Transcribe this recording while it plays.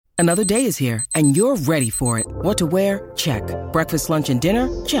Another day is here, and you're ready for it. What to wear? Check. Breakfast, lunch, and dinner?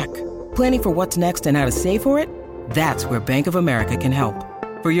 Check. Planning for what's next and how to save for it? That's where Bank of America can help.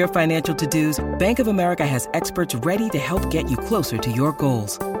 For your financial to-dos, Bank of America has experts ready to help get you closer to your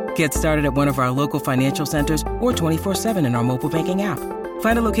goals. Get started at one of our local financial centers or 24/7 in our mobile banking app.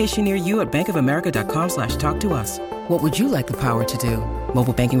 Find a location near you at bankofamerica.com/talktous. What would you like the power to do?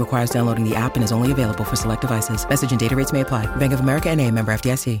 Mobile banking requires downloading the app and is only available for select devices. Message and data rates may apply. Bank of America N.A., member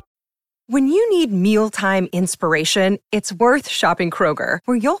FDIC. When you need mealtime inspiration, it's worth shopping Kroger,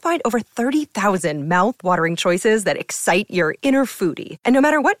 where you'll find over 30,000 mouth-watering choices that excite your inner foodie. And no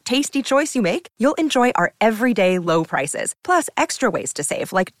matter what tasty choice you make, you'll enjoy our everyday low prices, plus extra ways to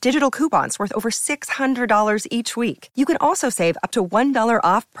save, like digital coupons worth over $600 each week. You can also save up to $1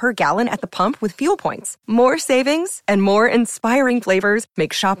 off per gallon at the pump with fuel points. More savings and more inspiring flavors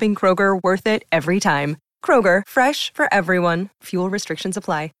make shopping Kroger worth it every time. Kroger, fresh for everyone. Fuel restrictions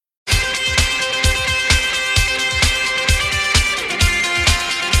apply.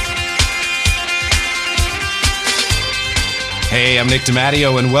 Hey, I'm Nick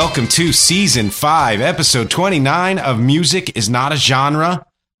DiMatteo, and welcome to Season 5, Episode 29 of Music is Not a Genre.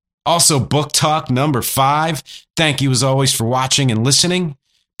 Also, Book Talk number 5. Thank you, as always, for watching and listening.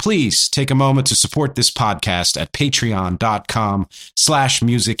 Please take a moment to support this podcast at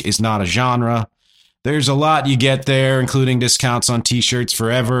patreon.com/musicisnotagenre. There's a lot you get there, including discounts on t-shirts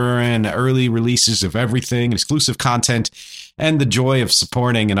forever and early releases of everything, exclusive content, and the joy of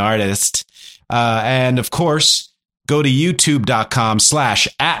supporting an artist. And, of course, go to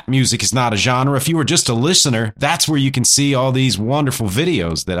youtube.com/@musicisnotagenre. If you were just a listener, that's where you can see all these wonderful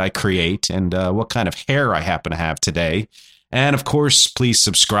videos that I create and what kind of hair I happen to have today. And of course, please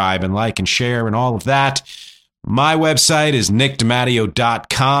subscribe and like and share and all of that. My website is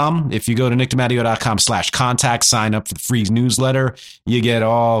nickdimatteo.com. If you go to nickdimatteo.com/contact, sign up for the free newsletter, you get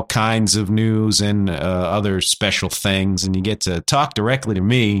all kinds of news and other special things, and you get to talk directly to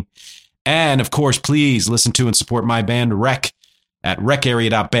me. And, of course, please listen to and support my band Rec at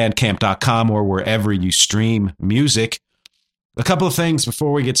recarea.bandcamp.com or wherever you stream music. A couple of things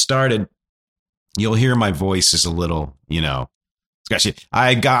before we get started. You'll hear my voice is a little,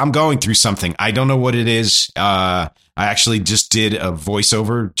 I'm going through something. I don't know what it is. I actually just did a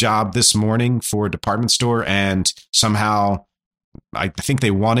voiceover job this morning for a department store, and somehow I think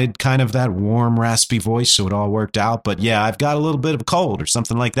they wanted kind of that warm, raspy voice, so it all worked out. But yeah, I've got a little bit of a cold or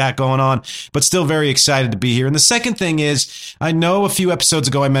something like that going on, but still very excited to be here. And the second thing is, I know a few episodes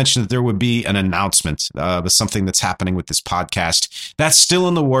ago I mentioned that there would be an announcement of something that's happening with this podcast. That's still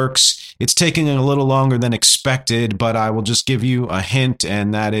in the works. It's taking a little longer than expected, but I will just give you a hint,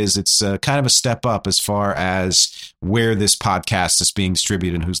 and that is it's kind of a step up as far as where this podcast is being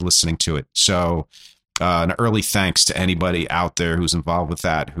distributed and who's listening to it. So an early thanks to anybody out there who's involved with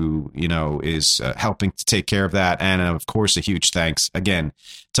that, who, is helping to take care of that. And of course, a huge thanks again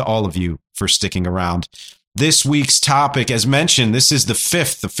to all of you for sticking around. This week's topic, as mentioned, this is the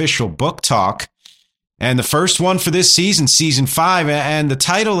 5th official book talk and the first one for this season, Season 5. And the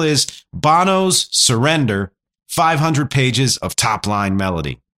title is Bono's Surrender, 500 Pages of Topline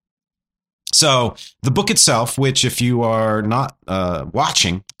Melody. So the book itself, which if you are not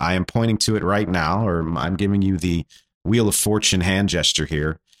watching, I am pointing to it right now, or I'm giving you the Wheel of Fortune hand gesture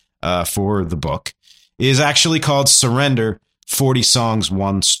here for the book, is actually called Surrender, 40 Songs,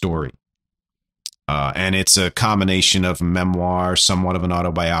 One Story. And it's a combination of memoir, somewhat of an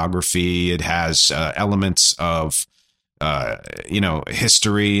autobiography. It has elements of,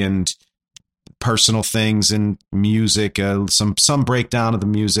 history and personal things and music, some breakdown of the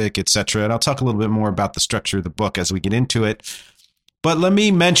music, etc. And I'll talk a little bit more about the structure of the book as we get into it. But let me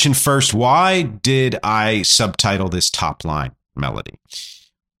mention first, why did I subtitle this Topline Melody?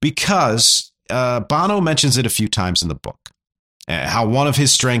 Because Bono mentions it a few times in the book. How one of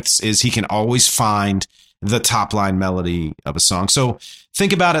his strengths is he can always find the top line melody of a song. So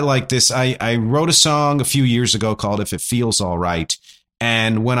think about it like this. I wrote a song a few years ago called If It Feels All Right.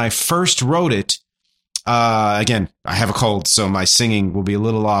 And when I first wrote it, again, I have a cold, so my singing will be a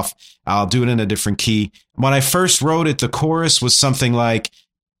little off. I'll do it in a different key. When I first wrote it, the chorus was something like,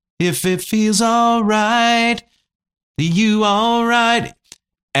 if it feels all right, you all right.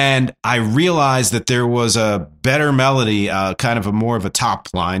 And I realized that there was a better melody, kind of more of a top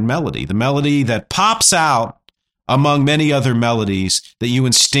line melody, the melody that pops out among many other melodies that you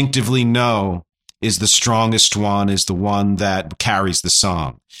instinctively know is the strongest one, is the one that carries the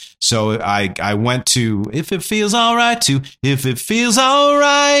song. So I went to If It Feels All Right to If It Feels All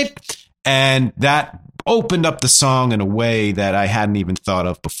Right. And that opened up the song in a way that I hadn't even thought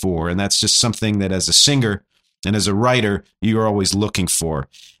of before. And that's just something that as a singer and as a writer, you're always looking for.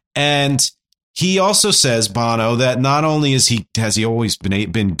 And he also says, Bono, that not only has he always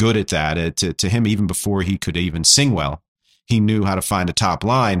been good at that, to him, even before he could even sing well, he knew how to find a top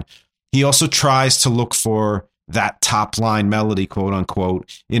line. He also tries to look for that top line melody, quote unquote,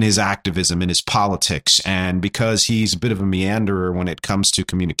 in his activism, in his politics. And because he's a bit of a meanderer when it comes to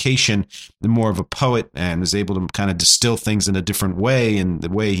communication, more of a poet, and is able to kind of distill things in a different way in the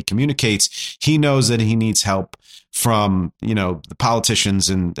way he communicates, he knows that he needs help from, the politicians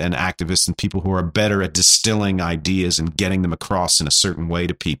and activists and people who are better at distilling ideas and getting them across in a certain way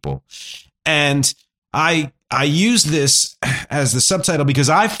to people. And I use this as the subtitle because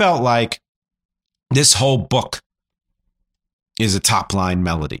I felt like this whole book is a top line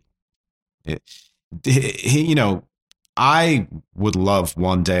melody. I would love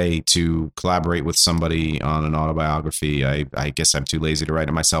one day to collaborate with somebody on an autobiography. I guess I'm too lazy to write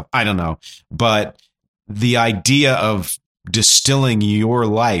it myself. I don't know. But the idea of distilling your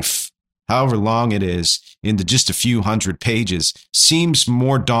life, however long it is, into just a few hundred pages seems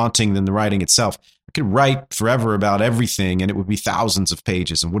more daunting than the writing itself. I could write forever about everything and it would be thousands of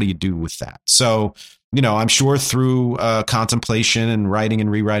pages. And what do you do with that? So, I'm sure through contemplation and writing and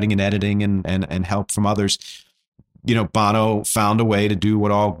rewriting and editing and help from others, Bono found a way to do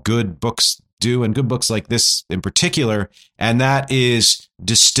what all good books do, and good books like this in particular, and that is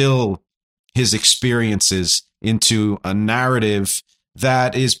distill his experiences into a narrative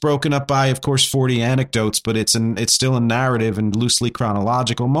that is broken up by, of course, 40 anecdotes, but it's still a narrative and loosely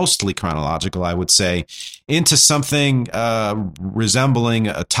chronological, mostly chronological, I would say, into something resembling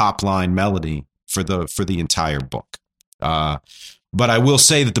a top line melody for the entire book. But I will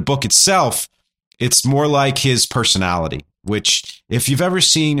say that the book itself, it's more like his personality, which if you've ever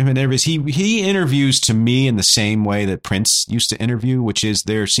seen him in interviews, he interviews to me in the same way that Prince used to interview, which is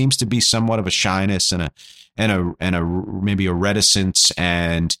there seems to be somewhat of a shyness and a maybe a reticence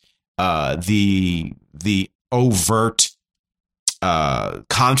and the overt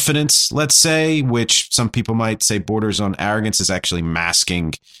confidence, let's say, which some people might say borders on arrogance, is actually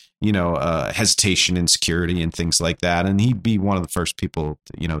masking hesitation, insecurity, and things like that. And he'd be one of the first people,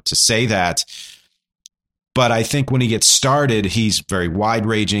 to say that. But I think when he gets started, he's very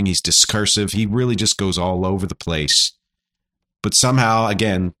wide-ranging. He's discursive. He really just goes all over the place. But somehow,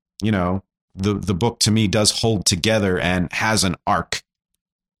 again, the book to me does hold together and has an arc.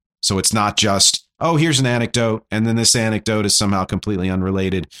 So it's not just, oh, here's an anecdote, and then this anecdote is somehow completely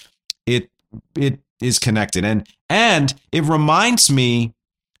unrelated. It is connected. And it reminds me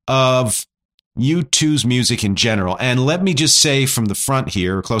of U2's music in general. And let me just say from the front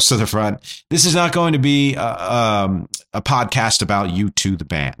here, close to the front, this is not going to be a podcast about U2, the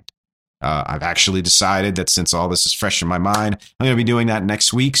band. I've actually decided that since all this is fresh in my mind, I'm going to be doing that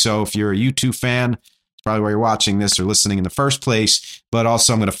next week. So if you're a U2 fan, it's probably where you're watching this or listening in the first place. But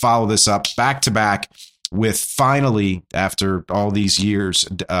also I'm going to follow this up back to back with, finally, after all these years,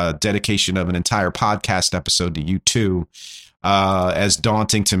 dedication of an entire podcast episode to U2. As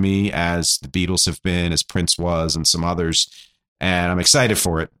daunting to me as the Beatles have been, as Prince was, and some others. And I'm excited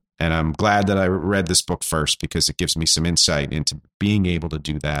for it. And I'm glad that I read this book first because it gives me some insight into being able to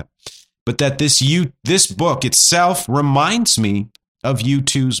do that. But that this book itself reminds me of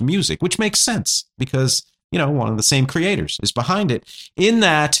U2's music, which makes sense because, one of the same creators is behind it, in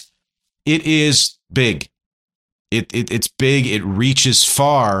that it is big. It's big. It reaches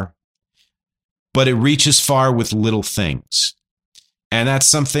far. But it reaches far with little things. And that's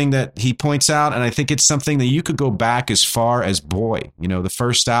something that he points out. And I think it's something that you could go back as far as Boy, the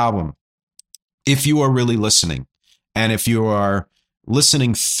first album, if you are really listening. And if you are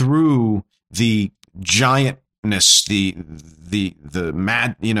listening through the giantness, the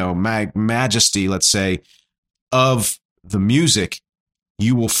majesty, let's say, of the music,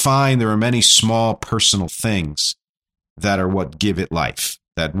 you will find there are many small personal things that are what give it life.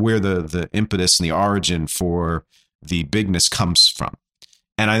 That where the impetus and the origin for the bigness comes from.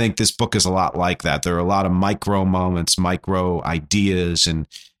 And I think this book is a lot like that. There are a lot of micro moments, micro ideas and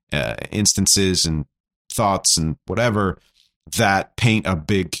instances and thoughts and whatever that paint a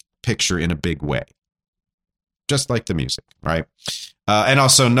big picture in a big way. Just like the music, right? And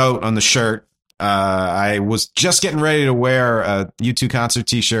also note on the shirt, I was just getting ready to wear a U2 concert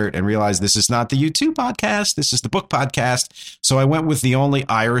t-shirt and realized this is not the U2 podcast. This is the book podcast. So I went with the only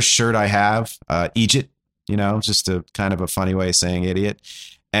Irish shirt I have, Egypt, just a kind of a funny way of saying idiot.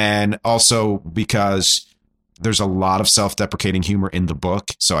 And also because there's a lot of self-deprecating humor in the book.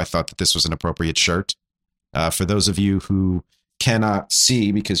 So I thought that this was an appropriate shirt. For those of you who cannot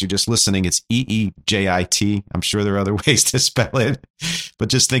see because you're just listening, it's Eejit. I'm sure there are other ways to spell it, but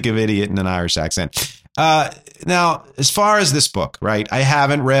just think of idiot in an Irish accent. Now, as far as this book, right, I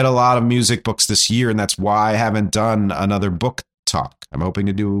haven't read a lot of music books this year, and that's why I haven't done another book talk. I'm hoping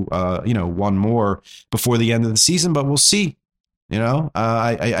to do, one more before the end of the season, but we'll see.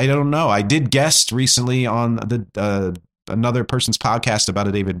 I don't know. I did guest recently on the another person's podcast about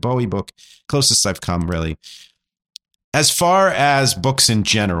a David Bowie book, closest I've come, really. As far as books in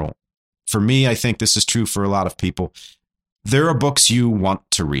general, for me, I think this is true for a lot of people. There are books you want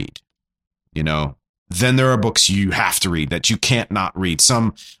to read, Then there are books you have to read that you can't not read.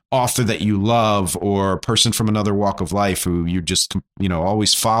 Some author that you love or a person from another walk of life who you just,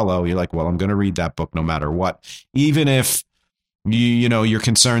 always follow. You're like, well, I'm going to read that book no matter what, even if you're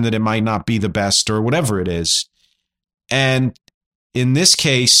concerned that it might not be the best or whatever it is. And in this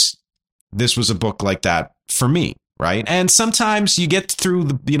case, this was a book like that for me, right? And sometimes you get through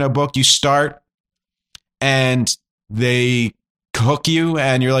the book, you start and they hook you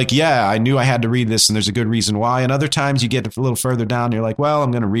and you're like, yeah, I knew I had to read this and there's a good reason why. And other times you get a little further down and you're like, well,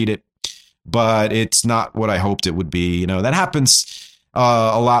 I'm going to read it, but it's not what I hoped it would be. That happens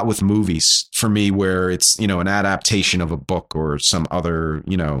a lot with movies for me, where it's, an adaptation of a book or some other,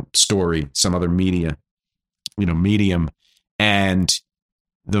 story, some other medium, and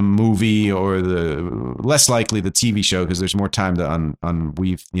the movie or the less likely the TV show, because there's more time to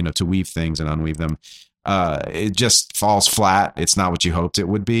unweave, to weave things and unweave them. It just falls flat. It's not what you hoped it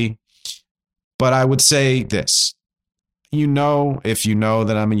would be. But I would say this, if you know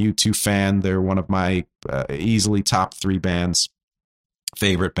that I'm a U2 fan, they're one of my easily top 3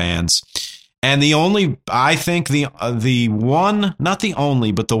 favorite bands. And I think the one, not the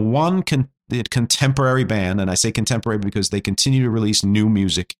only, but the one contemporary band, and I say contemporary because they continue to release new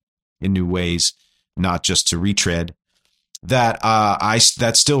music in new ways, not just to retread, that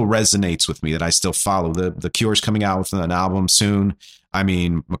that still resonates with me, that I still follow. The Cure's coming out with an album soon. I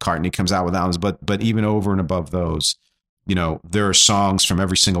mean, McCartney comes out with albums, but even over and above those, there are songs from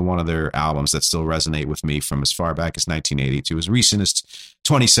every single one of their albums that still resonate with me from as far back as 1980 to as recent as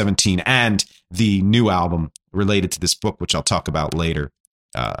 2017, and the new album related to this book, which I'll talk about later,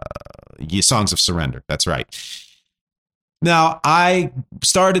 Songs of Surrender. That's right. Now, I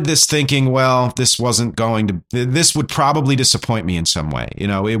started this thinking, well, this would probably disappoint me in some way.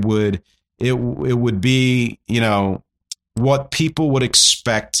 It would be, what people would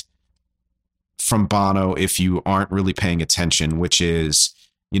expect from Bono if you aren't really paying attention, which is,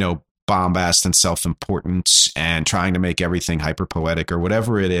 bombast and self-importance and trying to make everything hyper-poetic or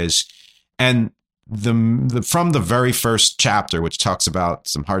whatever it is. And from the very first chapter, which talks about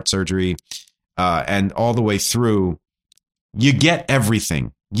some heart surgery, and all the way through, you get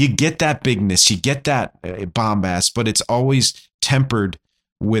everything. You get that bigness, you get that bombast, but it's always tempered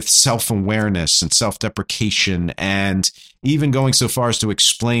with self-awareness and self-deprecation, and even going so far as to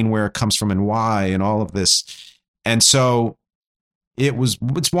explain where it comes from and why and all of this. And so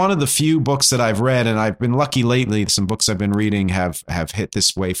it's one of the few books that I've read, and I've been lucky lately. Some books I've been reading have hit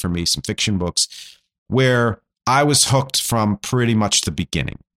this way for me, some fiction books, where I was hooked from pretty much the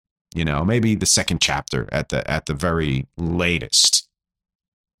beginning. Maybe the second chapter at the very latest.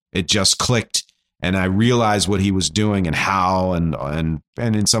 It just clicked, and I realized what he was doing and how, and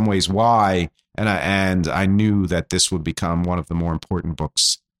in some ways why, and I knew that this would become one of the more important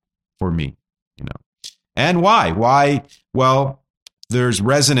books for me. And why? Why? Well, there's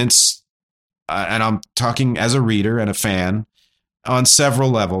resonance, and I'm talking as a reader and a fan on several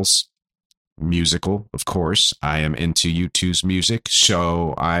levels. Musical, of course. I am into U2's music,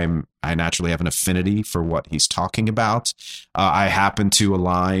 so I naturally have an affinity for what he's talking about. I happen to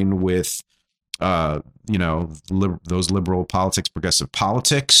align with, those liberal politics, progressive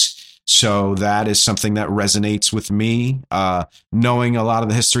politics. So that is something that resonates with me. Knowing a lot of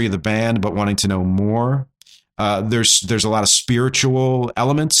the history of the band, but wanting to know more. There's a lot of spiritual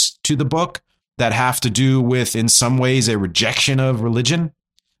elements to the book that have to do with, in some ways, a rejection of religion,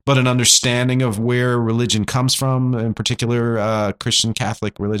 but an understanding of where religion comes from, in particular Christian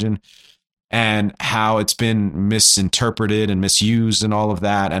Catholic religion, and how it's been misinterpreted and misused and all of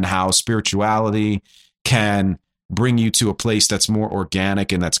that, and how spirituality can bring you to a place that's more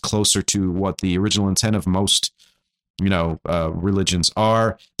organic and that's closer to what the original intent of most religions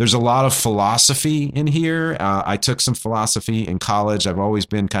are. There's a lot of philosophy in here. I took some philosophy in college. I've always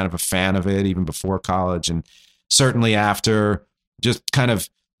been kind of a fan of it, even before college, and certainly after. Just kind of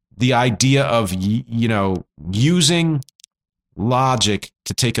the idea of, using logic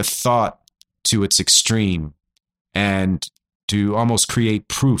to take a thought to its extreme and to almost create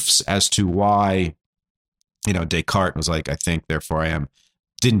proofs as to why Descartes was like, I think, therefore I am.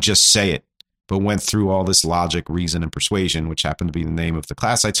 Didn't just say it, but went through all this logic, reason, and persuasion, which happened to be the name of the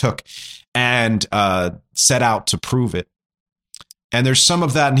class I took, and set out to prove it. And there's some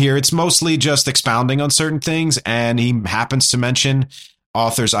of that in here. It's mostly just expounding on certain things. And he happens to mention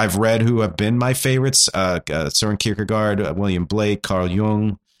authors I've read who have been my favorites. Søren Kierkegaard, William Blake, Carl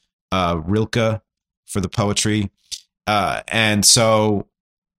Jung, Rilke for the poetry. And so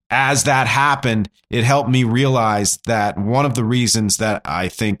as that happened, it helped me realize that one of the reasons that I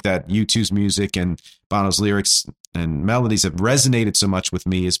think that U2's music and Bono's lyrics and melodies have resonated so much with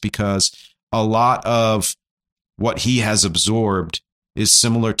me is because a lot of what he has absorbed is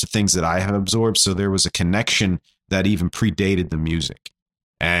similar to things that I have absorbed. So there was a connection that even predated the music.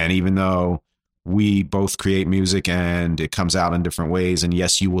 And even though we both create music and it comes out in different ways, and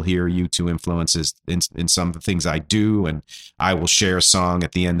yes, you will hear U2 influences in some of the things I do. And I will share a song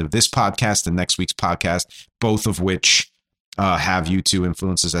at the end of this podcast and next week's podcast, both of which have U2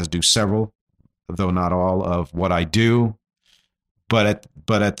 influences, as do several, though not all, of what I do. But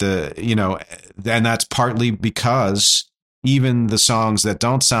at the, and that's partly because even the songs that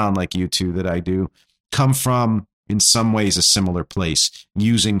don't sound like U2 that I do come from, in some ways, a similar place,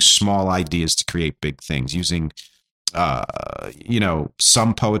 using small ideas to create big things, using,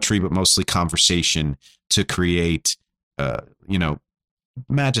 some poetry, but mostly conversation to create,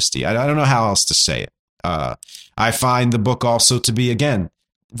 majesty. I don't know how else to say it. I find the book also to be, again,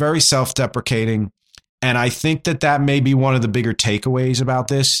 very self-deprecating. And I think that may be one of the bigger takeaways about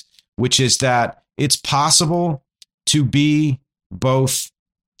this, which is that it's possible to be both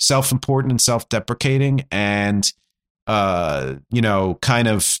self-important and self-deprecating and, kind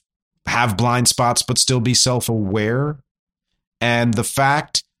of have blind spots, but still be self-aware. And the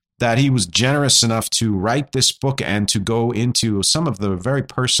fact that he was generous enough to write this book and to go into some of the very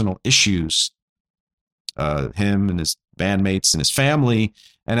personal issues, him and his bandmates and his family,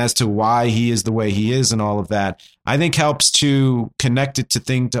 and as to why he is the way he is and all of that, I think helps to connect it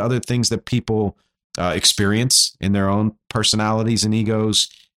to other things that people experience in their own personalities and egos,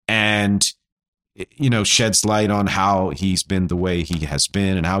 and, sheds light on how he's been the way he has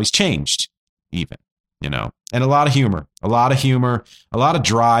been and how he's changed even, and a lot of humor, a lot of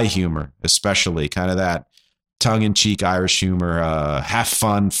dry humor, especially kind of that tongue-in-cheek Irish humor. Have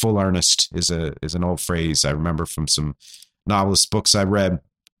fun, full earnest is an old phrase I remember from some novelist books I read.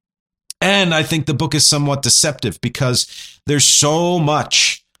 And I think the book is somewhat deceptive because there's so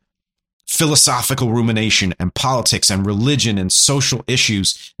much philosophical rumination and politics and religion and social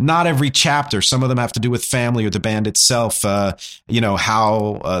issues. Not every chapter. Some of them have to do with family or the band itself, how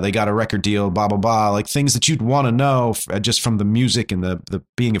they got a record deal, blah, blah, blah, like things that you'd want to know just from the music and the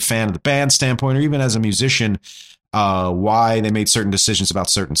being a fan of the band standpoint, or even as a musician, why they made certain decisions about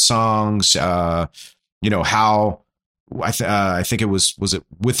certain songs, how I think it was it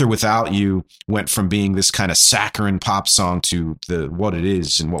With or Without You went from being this kind of saccharine pop song to what it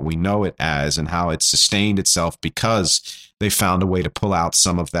is and what we know it as, and how it sustained itself because they found a way to pull out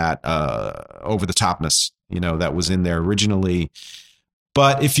some of that over the topness, that was in there originally.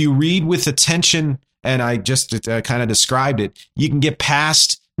 But if you read with attention, and I just kind of described it, you can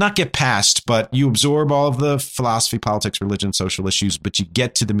not get past, but you absorb all of the philosophy, politics, religion, social issues, but you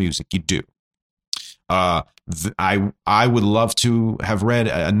get to the music. You do. I would love to have read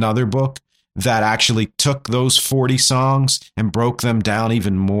another book that actually took those 40 songs and broke them down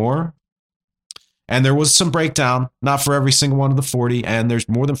even more. And there was some breakdown, not for every single one of the 40, and there's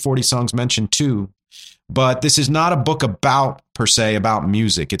more than 40 songs mentioned too. But this is not a book about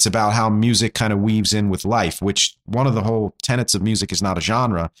music. It's about how music kind of weaves in with life, which one of the whole tenets of music is not a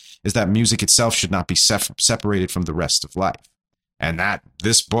genre, is that music itself should not be separated from the rest of life. And that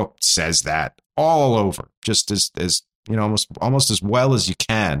this book says that all over, just as almost as well as you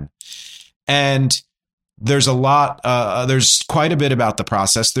can. And there's a lot, there's quite a bit about the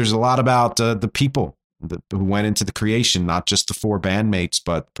process. There's a lot about the people who went into the creation, not just the four bandmates,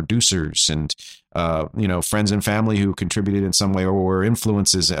 but producers and, friends and family who contributed in some way or were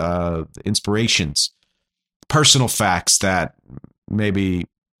influences, inspirations, personal facts that maybe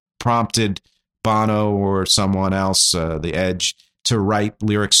prompted Bono or someone else, The Edge, to write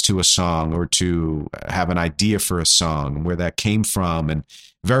lyrics to a song or to have an idea for a song, where that came from, and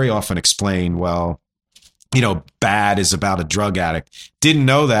very often explain, Bad is about a drug addict. Didn't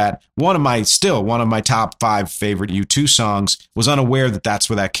know that. One of my top 5 favorite U2 songs, was unaware that that's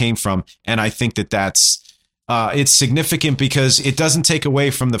where that came from. And I think that's it's significant because it doesn't take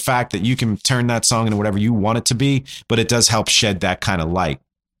away from the fact that you can turn that song into whatever you want it to be, but it does help shed that kind of light.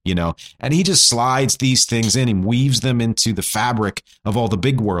 And he just slides these things in and weaves them into the fabric of all the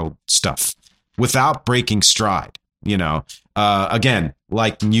big world stuff, without breaking stride. Again,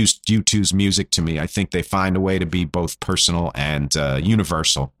 like U2's music to me, I think they find a way to be both personal and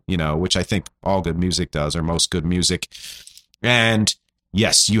universal, which I think all good music does, or most good music. And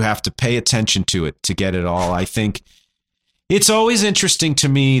yes, you have to pay attention to it to get it all. I think it's always interesting to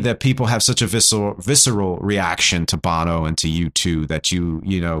me that people have such a visceral reaction to Bono and to U2 that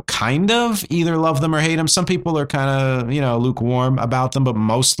you kind of either love them or hate them. Some people are kind of, lukewarm about them, but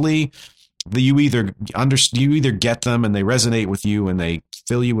mostly you either get them and they resonate with you and they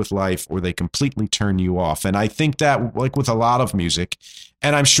fill you with life, or they completely turn you off. And I think that, like with a lot of music,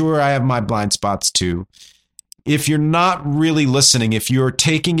 and I'm sure I have my blind spots too, if you're not really listening, if you're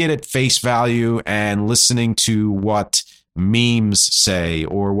taking it at face value and listening to what memes say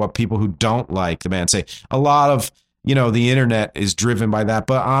or what people who don't like the band say, a lot of the internet is driven by that.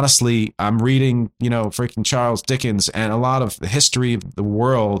 But honestly, I'm reading, freaking Charles Dickens, and a lot of the history of the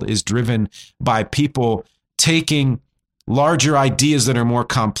world is driven by people taking larger ideas that are more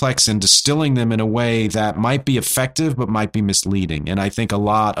complex and distilling them in a way that might be effective but might be misleading. And I think a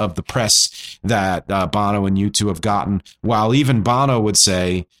lot of the press that Bono and U2 have gotten, while even Bono would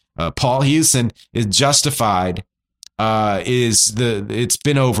say Paul Hewson is justified, it's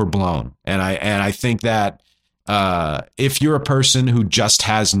been overblown. And I think that if you're a person who just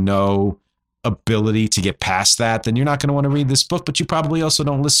has no ability to get past that, then you're not going to want to read this book, but you probably also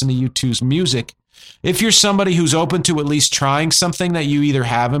don't listen to U2's music. If you're somebody who's open to at least trying something that you either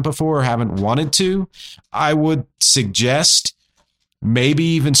haven't before or haven't wanted to, I would suggest maybe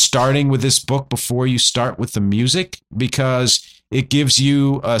even starting with this book before you start with the music, because it gives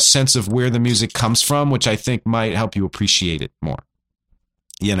you a sense of where the music comes from, which I think might help you appreciate it more.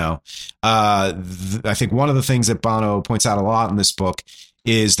 I think one of the things that Bono points out a lot in this book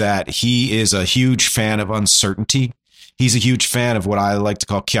is that he is a huge fan of uncertainty. He's a huge fan of what I like to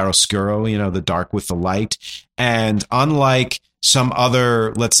call chiaroscuro, the dark with the light. And unlike some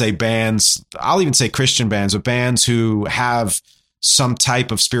other, let's say, bands, I'll even say Christian bands, but bands who have some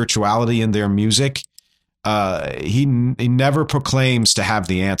type of spirituality in their music, he never proclaims to have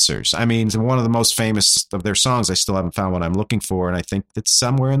the answers. I mean, one of the most famous of their songs, I still haven't found what I'm looking for, and I think it's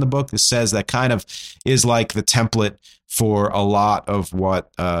somewhere in the book that says that kind of is like the template for a lot of what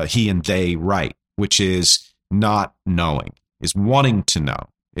he and they write, which is not knowing, is wanting to know,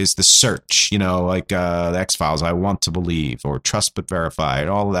 is the search, like the X-Files, I want to believe, or trust but verify, and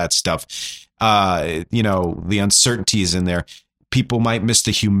all of that stuff. The uncertainty is in there. People might miss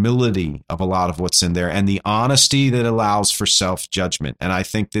the humility of a lot of what's in there and the honesty that allows for self-judgment. And I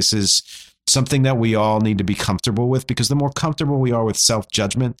think this is something that we all need to be comfortable with, because the more comfortable we are with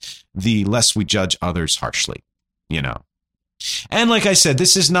self-judgment, the less we judge others harshly, And like I said,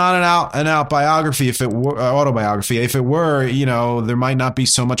 this is not an out biography. If it were autobiography, if it were, there might not be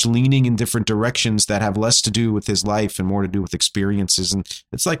so much leaning in different directions that have less to do with his life and more to do with experiences. And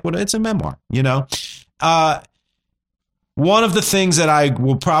it's like, it's a memoir, One of the things that I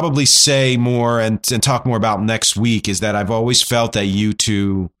will probably say more and talk more about next week is that I've always felt that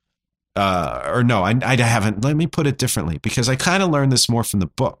U2, I haven't. Let me put it differently, because I kind of learned this more from the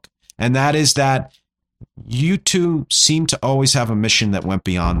book. And that is that U2 seemed to always have a mission that went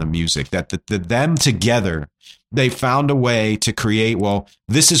beyond the music, that them together, they found a way to create, well,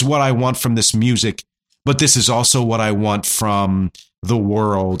 this is what I want from this music, but this is also what I want from the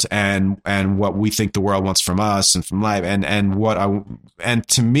world and what we think the world wants from us and from life. And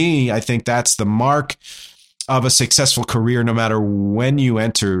to me, I think that's the mark of a successful career, no matter when you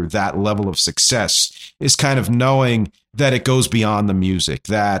enter that level of success, is kind of knowing that it goes beyond the music,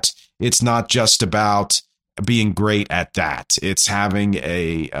 that it's not just about being great at that. It's having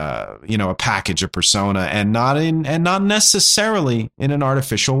a package, a persona, and not necessarily in an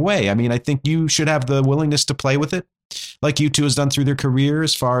artificial way. I mean, I think you should have the willingness to play with it, like U2 has done through their career,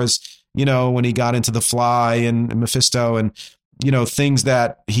 as far as, when he got into The Fly and Mephisto and, things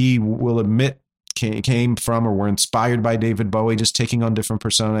that he will admit came from or were inspired by David Bowie, just taking on different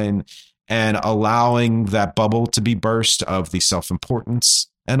persona and allowing that bubble to be burst of the self-importance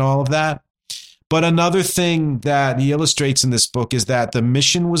and all of that. But another thing that he illustrates in this book is that the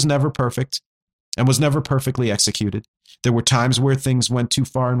mission was never perfect and was never perfectly executed. There were times where things went too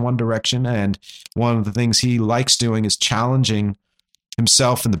far in one direction, and one of the things he likes doing is challenging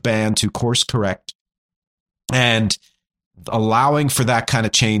himself and the band to course correct, and allowing for that kind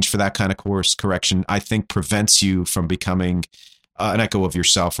of change, for that kind of course correction, I think prevents you from becoming an echo of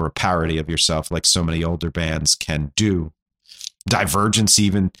yourself or a parody of yourself, like so many older bands can do. Divergence,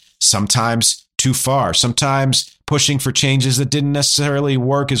 even sometimes too far, sometimes pushing for changes that didn't necessarily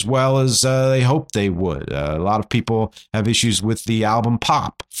work as well as they hoped they would. A lot of people have issues with the album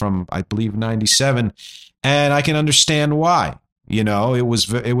Pop from, I believe, 97, and I can understand why. You know, it was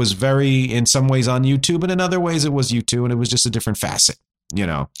very, in some ways, on YouTube, and in other ways it was U2, and it was just a different facet, you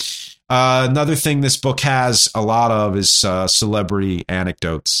know. Another thing this book has a lot of is celebrity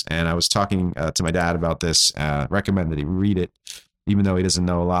anecdotes, and I was talking to my dad about this. Recommend that he read it, even though he doesn't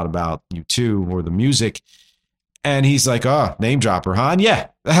know a lot about U2 or the music. And he's like, oh, name dropper, huh? And yeah,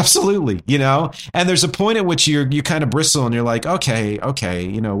 absolutely, you know. And there's a point at which you kind of bristle and you're like, okay,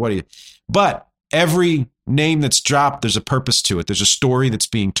 you know, what do you... But every name that's dropped, there's a purpose to it. There's a story that's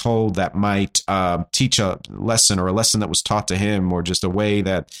being told that might teach a lesson, or a lesson that was taught to him, or just a way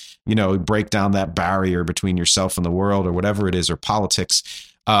that, you know, break down that barrier between yourself and the world, or whatever it is, or politics.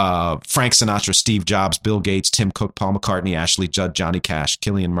 Frank Sinatra, Steve Jobs, Bill Gates, Tim Cook, Paul McCartney, Ashley Judd, Johnny Cash,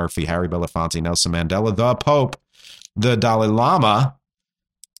 Cillian Murphy, Harry Belafonte, Nelson Mandela, the Pope, the Dalai Lama,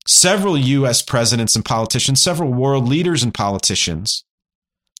 several U.S. presidents and politicians, several world leaders and politicians.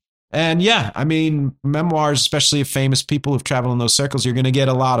 And yeah, I mean, memoirs, especially of famous people who've traveled in those circles, you're going to get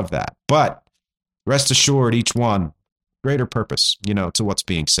a lot of that. But rest assured, each one, greater purpose, you know, to what's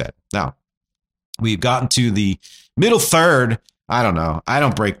being said. Now, we've gotten to the middle third. I don't know. I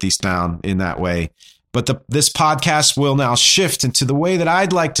don't break these down in that way. But this podcast will now shift into the way that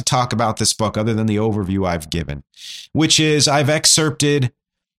I'd like to talk about this book, other than the overview I've given, which is I've excerpted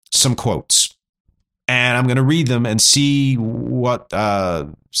some quotes. And I'm going to read them and see what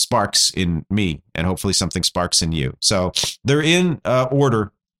sparks in me, and hopefully something sparks in you. So they're in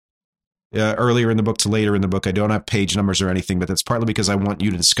order, earlier in the book to later in the book. I don't have page numbers or anything, but that's partly because I want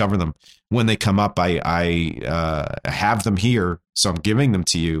you to discover them when they come up. I have them here, so I'm giving them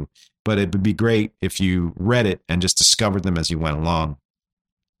to you. But it would be great if you read it and just discovered them as you went along.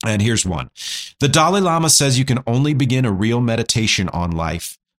 And here's one. The Dalai Lama says you can only begin a real meditation on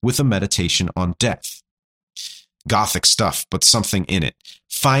life with a meditation on death. Gothic stuff, but something in it.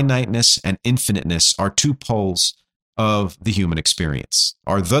 Finiteness and infiniteness are two poles of the human experience,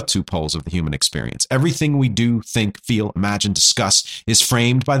 are the two poles of the human experience. Everything we do, think, feel, imagine, discuss is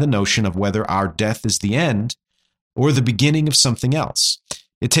framed by the notion of whether our death is the end or the beginning of something else.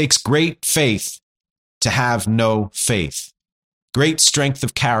 It takes great faith to have no faith, great strength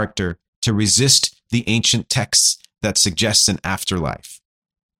of character to resist the ancient texts that suggest an afterlife.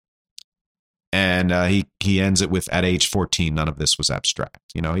 And he ends it with, at age 14, none of this was abstract.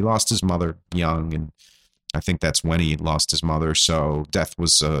 You know, he lost his mother young, and I think that's when he lost his mother. So death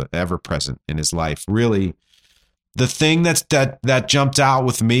was ever present in his life. Really, the thing that jumped out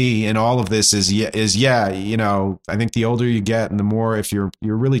with me in all of this is, you know, I think the older you get and the more, if you're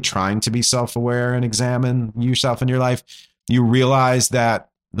really trying to be self-aware and examine yourself in your life, you realize that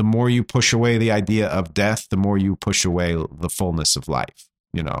the more you push away the idea of death, the more you push away the fullness of life.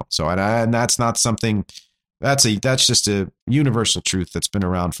 You know, so and that's not something that's just a universal truth that's been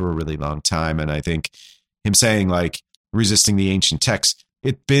around for a really long time. And I think him saying, like, resisting the ancient texts,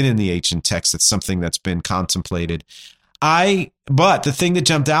 it's been in the ancient texts. It's something that's been contemplated. But the thing that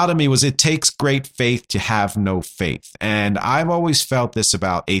jumped out at me was it takes great faith to have no faith. And I've always felt this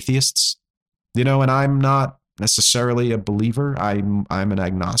about atheists, you know, and I'm not necessarily a believer. I'm an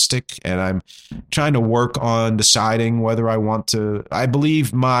agnostic, and I'm trying to work on deciding whether I want to. I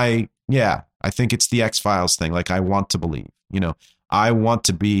believe I think it's the X-Files thing. Like, I want to believe, you know, I want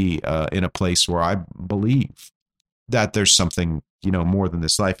to be in a place where I believe that there's something, you know, more than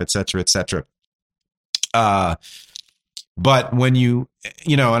this life, et cetera, et cetera. But when you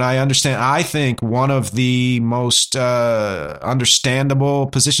know, and I understand, I think one of the most understandable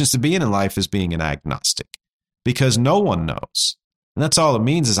positions to be in life is being an agnostic. Because no one knows. And that's all it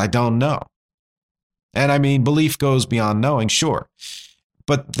means, is I don't know. And I mean, belief goes beyond knowing, sure.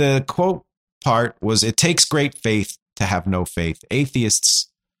 But the quote part was, it takes great faith to have no faith.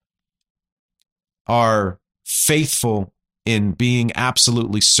 Atheists are faithful in being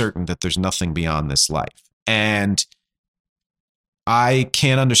absolutely certain that there's nothing beyond this life. And I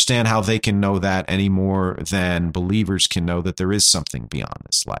can't understand how they can know that any more than believers can know that there is something beyond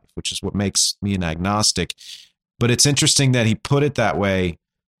this life, which is what makes me an agnostic. But it's interesting that he put it that way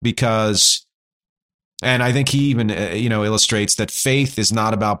because, and I think he even, you know, illustrates that faith is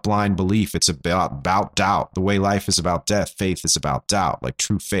not about blind belief. It's about doubt. The way life is about death, faith is about doubt, like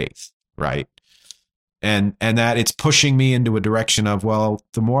true faith, right? And that it's pushing me into a direction of, well,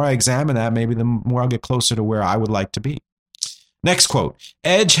 the more I examine that, maybe the more I'll get closer to where I would like to be. Next quote,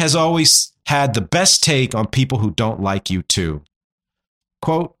 Edge has always had the best take on people who don't like you too.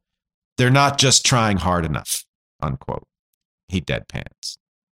 Quote, they're not just trying hard enough. Unquote. He deadpans.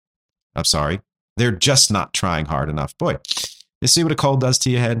 I'm sorry. They're just not trying hard enough. Boy, you see what a cold does to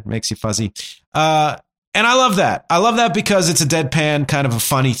your head? Makes you fuzzy. And I love that. I love that because it's a deadpan kind of a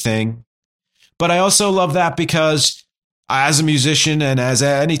funny thing. But I also love that because as a musician and as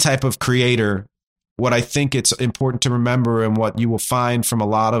any type of creator, what I think it's important to remember and what you will find from a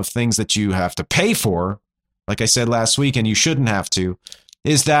lot of things that you have to pay for, like I said last week, and you shouldn't have to,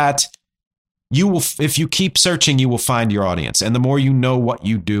 is that you will, if you keep searching, you will find your audience. And the more you know what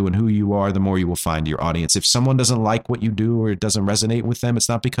you do and who you are, the more you will find your audience. If someone doesn't like what you do or it doesn't resonate with them, it's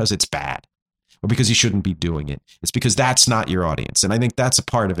not because it's bad or because you shouldn't be doing it. It's because that's not your audience. And I think that's a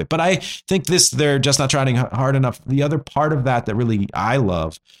part of it. But I think they're just not trying hard enough. The other part of that really I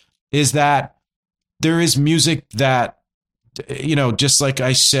love is that there is music that, just like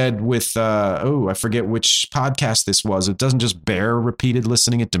I said with, I forget which podcast this was. It doesn't just bear repeated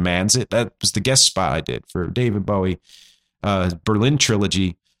listening. It demands it. That was the guest spot I did for David Bowie, Berlin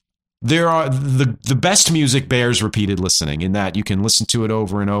trilogy. There are the best music bears repeated listening in that you can listen to it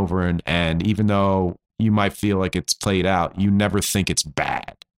over and over. And even though you might feel like it's played out, you never think it's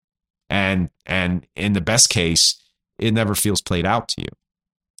bad. And in the best case, it never feels played out to you.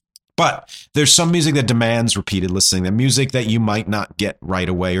 But there's some music that demands repeated listening, the music that you might not get right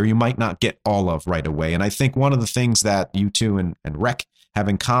away or you might not get all of right away. And I think one of the things that U2 and Rec have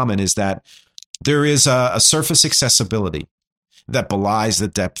in common is that there is a surface accessibility that belies the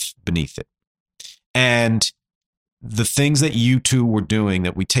depth beneath it. And the things that U2 were doing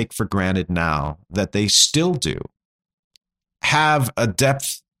that we take for granted now, that they still do, have a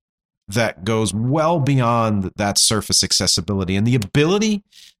depth that goes well beyond that surface accessibility and the ability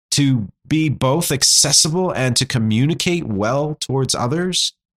to be both accessible and to communicate well towards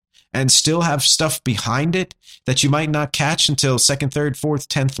others and still have stuff behind it that you might not catch until second, third, fourth,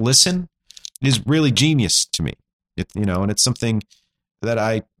 10th listen is really genius to me. And it's something that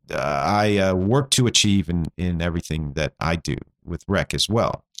I work to achieve in everything that I do with Rec as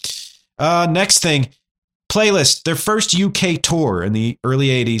well. Next thing, Playlist, their first UK tour in the early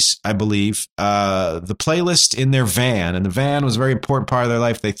 80s, I believe. The Playlist in their van, and the van was a very important part of their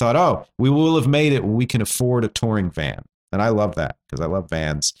life. They thought, we will have made it when we can afford a touring van. And I love that because I love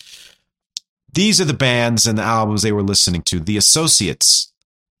vans. These are the bands and the albums they were listening to. The Associates,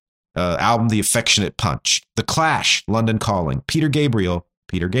 album The Affectionate Punch. The Clash, London Calling. Peter Gabriel.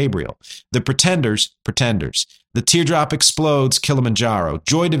 The Pretenders. The Teardrop Explodes, Kilimanjaro.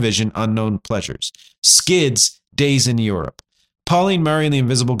 Joy Division, Unknown Pleasures. Skids, Days in Europe. Pauline Murray and the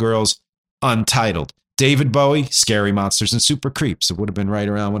Invisible Girls, Untitled. David Bowie, Scary Monsters and Super Creeps. It would have been right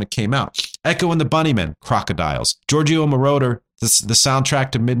around when it came out. Echo and the Bunnymen, Crocodiles. Giorgio Moroder, the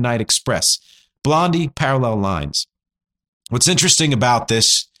soundtrack to Midnight Express. Blondie, Parallel Lines. What's interesting about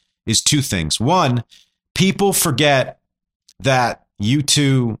this is two things. One, people forget that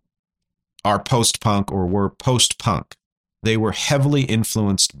U2 are post-punk or were post-punk. They were heavily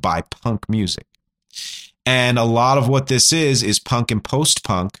influenced by punk music. And a lot of what this is punk and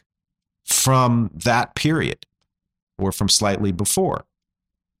post-punk from that period or from slightly before.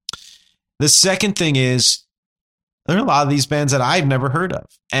 The second thing is there are a lot of these bands that I've never heard of.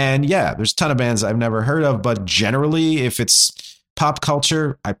 And yeah, there's a ton of bands I've never heard of, but generally if it's pop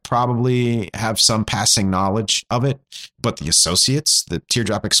culture, I probably have some passing knowledge of it. But the Associates, the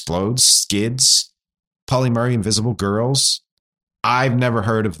Teardrop Explodes, Skids, Pauline Murray, Invisible Girls, I've never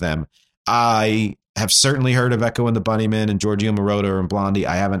heard of them. I have certainly heard of Echo and the Bunnymen and Giorgio Moroder and Blondie.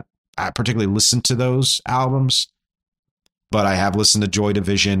 I haven't particularly listened to those albums, but I have listened to Joy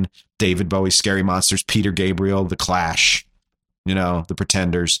Division, David Bowie, Scary Monsters, Peter Gabriel, The Clash, The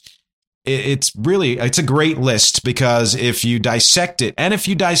Pretenders. It's a great list because if you dissect it, and if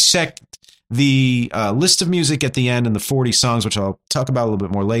you dissect the list of music at the end and the 40 songs, which I'll talk about a little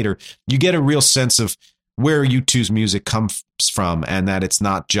bit more later, you get a real sense of where U2's music comes from and that it's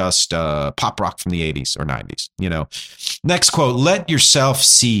not just pop rock from the 80s or 90s. Next quote, let yourself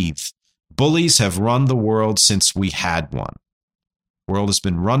seethe. Bullies have run the world since we had one. World has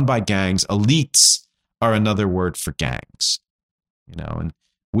been run by gangs. Elites are another word for gangs. And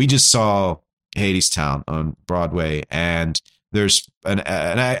we just saw Hadestown on Broadway, and there's an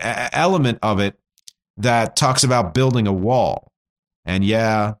element of it that talks about building a wall. And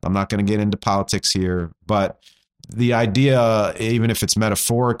yeah, I'm not going to get into politics here, but the idea, even if it's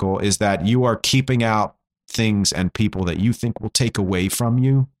metaphorical, is that you are keeping out things and people that you think will take away from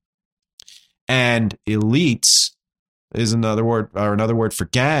you. And elites is another word for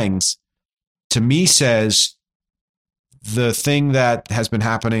gangs, to me says the thing that has been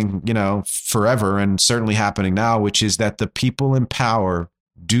happening, forever and certainly happening now, which is that the people in power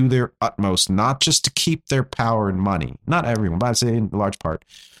do their utmost, not just to keep their power and money, not everyone, but I'd say in large part,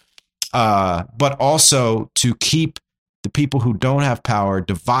 but also to keep the people who don't have power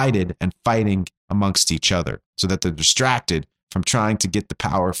divided and fighting amongst each other so that they're distracted from trying to get the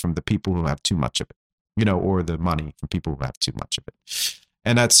power from the people who have too much of it, or the money from people who have too much of it.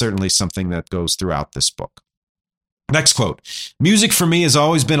 And that's certainly something that goes throughout this book. Next quote, music for me has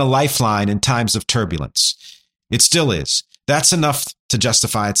always been a lifeline in times of turbulence. It still is. That's enough to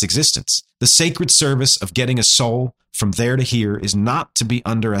justify its existence. The sacred service of getting a soul from there to here is not to be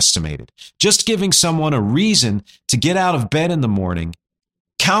underestimated. Just giving someone a reason to get out of bed in the morning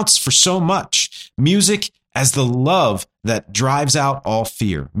counts for so much. Music as the love that drives out all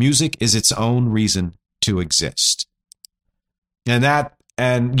fear. Music is its own reason to exist.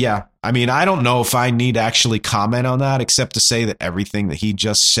 And yeah, I mean, I don't know if I need to actually comment on that, except to say that everything that he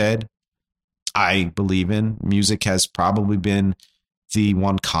just said, I believe in. Music has probably been the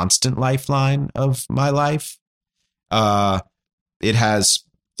one constant lifeline of my life. It has,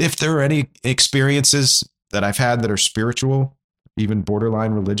 if there are any experiences that I've had that are spiritual, even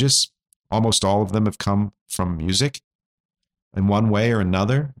borderline religious, almost all of them have come from music in one way or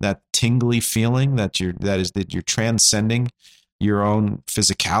another. That tingly feeling that you're transcending your own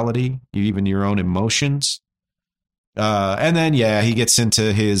physicality, even your own emotions. And then, yeah, he gets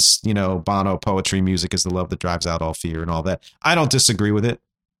into his, Bono poetry, music is the love that drives out all fear and all that. I don't disagree with it,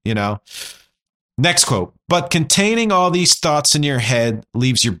 Next quote, but containing all these thoughts in your head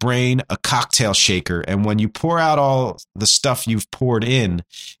leaves your brain a cocktail shaker. And when you pour out all the stuff you've poured in,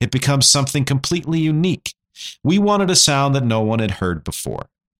 it becomes something completely unique. We wanted a sound that no one had heard before,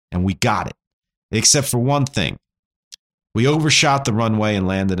 and we got it, except for one thing. We overshot the runway and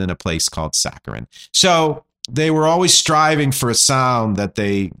landed in a place called Saccharin. So they were always striving for a sound that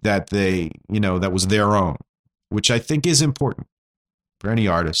that was their own, which I think is important for any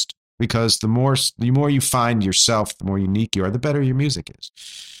artist, because the more you find yourself, the more unique you are, the better your music is.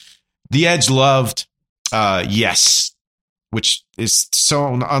 The Edge loved Yes, which is so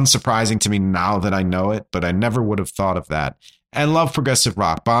unsurprising to me now that I know it, but I never would have thought of that. And loved progressive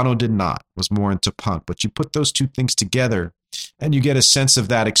rock. Bono did not, was more into punk. But you put those two things together and you get a sense of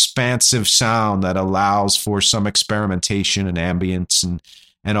that expansive sound that allows for some experimentation and ambience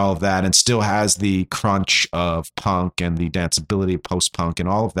and all of that, and still has the crunch of punk and the danceability of post-punk and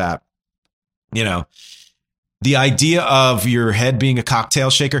all of that. The idea of your head being a cocktail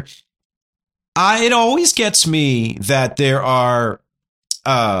shaker, it always gets me that there are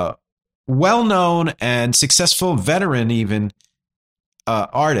well-known and successful veteran even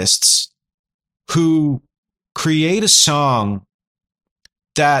artists who create a song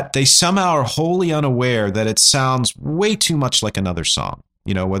that they somehow are wholly unaware that it sounds way too much like another song.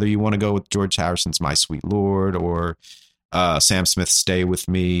 Whether you want to go with George Harrison's My Sweet Lord or Sam Smith's Stay With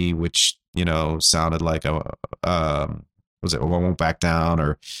Me, which, sounded like I Won't Back Down,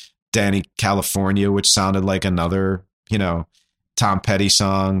 or Danny California, which sounded like another, Tom Petty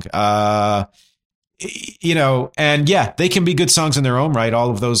song. And yeah, they can be good songs in their own right. All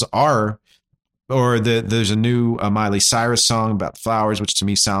of those are. Or there's a new Miley Cyrus song about flowers, which to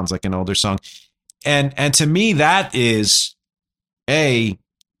me sounds like an older song. And to me, that is, you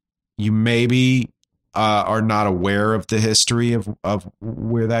maybe are not aware of the history of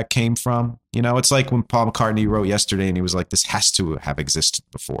where that came from. It's like when Paul McCartney wrote Yesterday and he was like, this has to have existed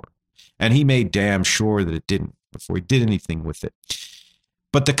before. And he made damn sure that it didn't before he did anything with it.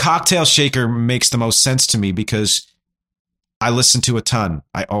 But the cocktail shaker makes the most sense to me because I listen to a ton.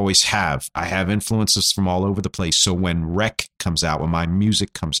 I always have. I have influences from all over the place. So when rec comes out, when my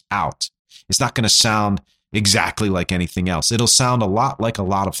music comes out, it's not going to sound exactly like anything else. It'll sound a lot like a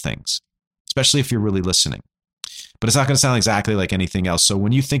lot of things, especially if you're really listening. But it's not going to sound exactly like anything else. So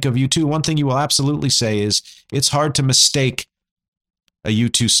when you think of U2, one thing you will absolutely say is it's hard to mistake a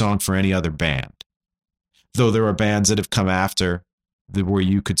U2 song for any other band. Though there are bands that have come after where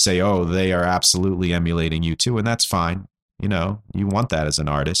you could say, oh, they are absolutely emulating U2, and that's fine. You want that as an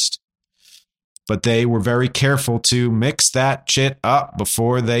artist. But they were very careful to mix that shit up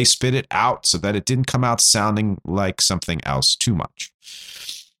before they spit it out so that it didn't come out sounding like something else too much.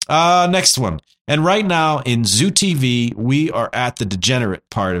 Next one. And right now in Zoo TV, we are at the degenerate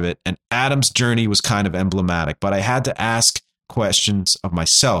part of it, and Adam's journey was kind of emblematic, but I had to ask questions of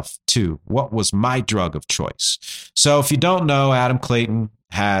myself too. What was my drug of choice? So if you don't know, Adam Clayton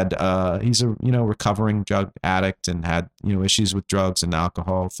had he's a recovering drug addict and had issues with drugs and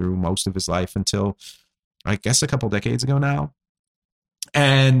alcohol through most of his life until I guess a couple decades ago now.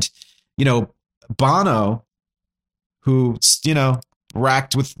 And Bono, who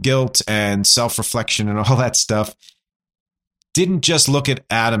racked with guilt and self-reflection and all that stuff, didn't just look at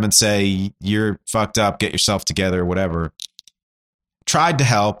Adam and say, you're fucked up, get yourself together or whatever. tried to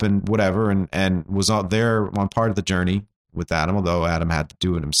help and whatever, and was out there on part of the journey with Adam, although Adam had to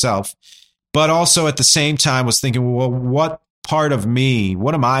do it himself. But also at the same time was thinking, well, what part of me,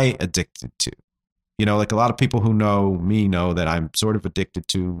 what am I addicted to? You know, like a lot of people who know me know that I'm sort of addicted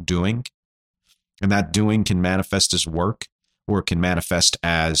to doing, and that doing can manifest as work, or it can manifest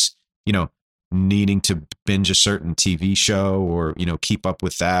as, you know, needing to binge a certain TV show, or, you know, keep up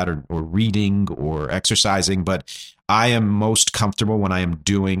with that, or reading or exercising. But I am most comfortable when I am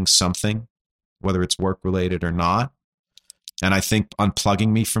doing something, whether it's work related or not. And I think unplugging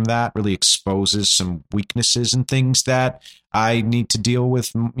me from that really exposes some weaknesses and things that I need to deal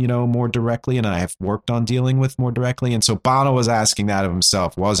with, you know, more directly, and I have worked on dealing with more directly. And so Bono was asking that of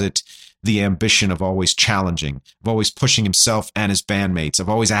himself. Was it the ambition of always challenging, of always pushing himself and his bandmates, of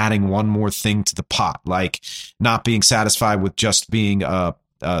always adding one more thing to the pot, like not being satisfied with just being a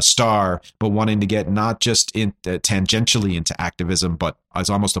star, but wanting to get not just tangentially into activism, but as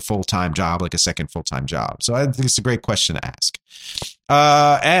almost a full-time job, like a second full-time job? So I think it's a great question to ask.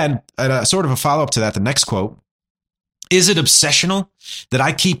 And sort of a follow-up to that, the next quote: is it obsessional that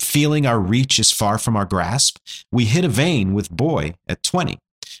I keep feeling our reach is far from our grasp? We hit a vein with Boy at 20.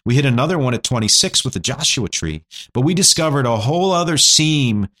 We hit another one at 26 with the Joshua Tree, but we discovered a whole other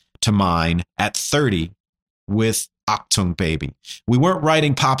seam to mine at 30 with Achtung Baby. We weren't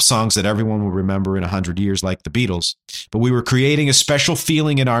writing pop songs that everyone will remember in 100 years like the Beatles, but we were creating a special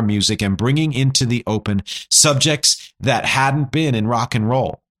feeling in our music and bringing into the open subjects that hadn't been in rock and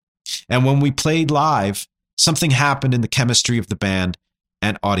roll. And when we played live, something happened in the chemistry of the band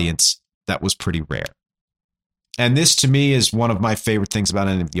and audience that was pretty rare. And this, to me, is one of my favorite things about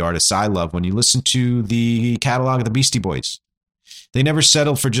any of the artists I love. When you listen to the catalog of the Beastie Boys, they never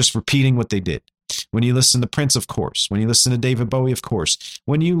settled for just repeating what they did. When you listen to Prince, of course. When you listen to David Bowie, of course.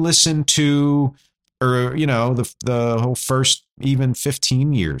 When you listen to, or, you know, the whole first even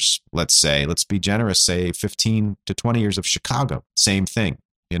 15 years, let's say, let's be generous, say 15 to 20 years of Chicago, same thing,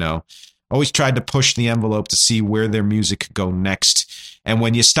 you know. Always tried to push the envelope to see where their music could go next. And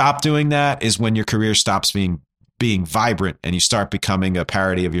when you stop doing that is when your career stops being vibrant and you start becoming a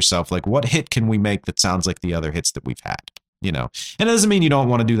parody of yourself. Like, what hit can we make that sounds like the other hits that we've had? You know, and it doesn't mean you don't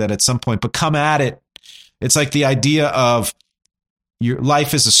want to do that at some point, but come at it. It's like the idea of your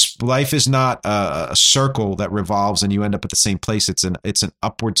life is not a circle that revolves and you end up at the same place. It's an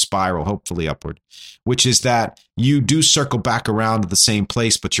upward spiral, hopefully upward, which is that you do circle back around to the same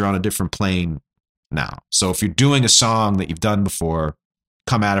place, but you're on a different plane now. So if you're doing a song that you've done before,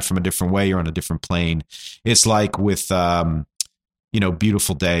 come at it from a different way. You're on a different plane. It's like with,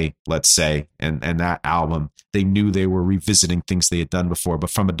 Beautiful Day, let's say, and that album, they knew they were revisiting things they had done before, but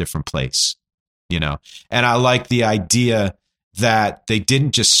from a different place, you know? And I like the idea that they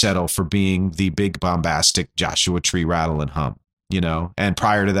didn't just settle for being the big bombastic Joshua Tree rattle and hum, you know? And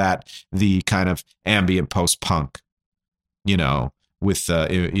prior to that, the kind of ambient post-punk, you know, with,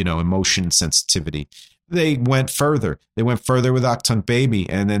 emotion and sensitivity. They went further. They went further with Achtung Baby.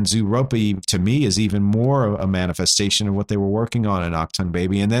 And then Zooropa, to me, is even more a manifestation of what they were working on in Achtung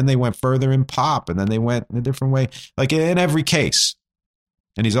Baby. And then they went further in pop. And then they went in a different way, like in every case.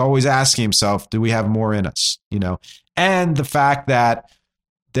 And he's always asking himself, do we have more in us? You know, and the fact that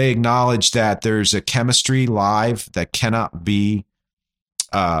they acknowledge that there's a chemistry live that cannot be,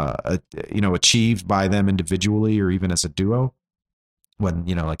 achieved by them individually or even as a duo when,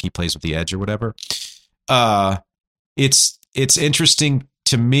 you know, like he plays with the Edge or whatever. It's interesting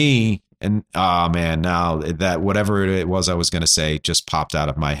to me, and now that whatever it was I was going to say just popped out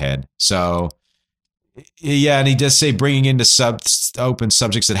of my head. So yeah, and he does say bringing into open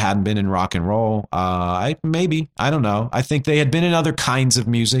subjects that hadn't been in rock and roll. I don't know. I think they had been in other kinds of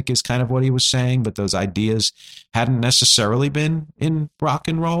music is kind of what he was saying, but those ideas hadn't necessarily been in rock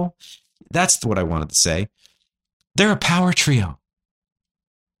and roll. That's what I wanted to say. They're a power trio.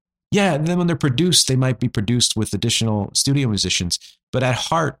 Yeah, and then when they're produced, they might be produced with additional studio musicians. But at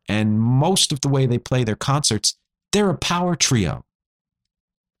heart, and most of the way they play their concerts, they're a power trio.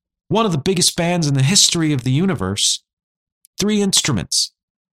 One of the biggest bands in the history of the universe. 3 instruments,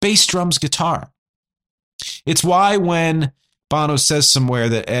 bass, drums, guitar. It's why when Bono says somewhere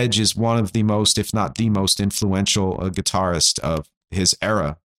that Edge is one of the most, if not the most influential guitarist of his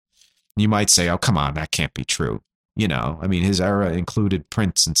era, you might say, oh, come on, that can't be true. You know, I mean, his era included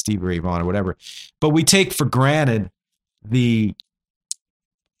Prince and Stevie Ray Vaughan or whatever. But we take for granted the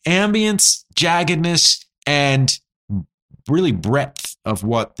ambience, jaggedness, and really breadth of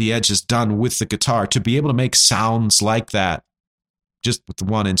what the Edge has done with the guitar to be able to make sounds like that just with the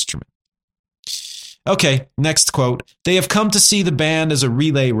one instrument. Okay, next quote. They have come to see the band as a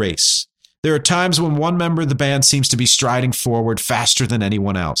relay race. There are times when one member of the band seems to be striding forward faster than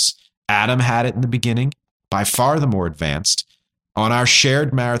anyone else. Adam had it in the beginning, by far the more advanced. On our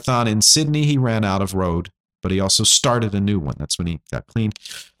shared marathon in Sydney, he ran out of road, but he also started a new one. That's when he got clean.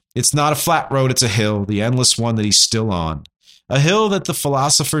 It's not a flat road, it's a hill, the endless one that he's still on. A hill that the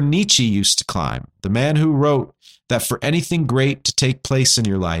philosopher Nietzsche used to climb, the man who wrote that for anything great to take place in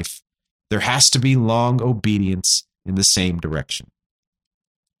your life, there has to be long obedience in the same direction.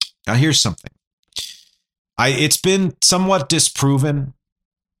 Now, here's something. It's been somewhat disproven.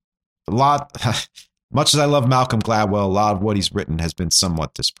 Much as I love Malcolm Gladwell, a lot of what he's written has been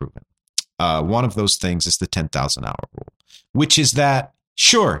somewhat disproven. One of those things is the 10,000 hour rule, which is that,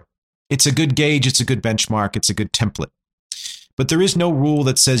 sure, it's a good gauge, it's a good benchmark, it's a good template. But there is no rule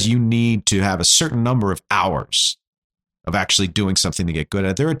that says you need to have a certain number of hours of actually doing something to get good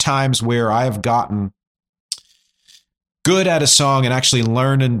at it. There are times where I have gotten good at a song and actually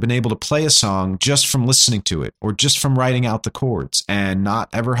learned and been able to play a song just from listening to it or just from writing out the chords and not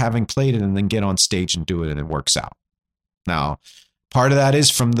ever having played it and then get on stage and do it and it works out. Now, part of that is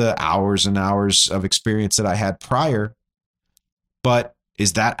from the hours and hours of experience that I had prior, but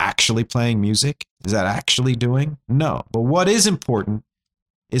is that actually playing music? Is that actually doing? No. But what is important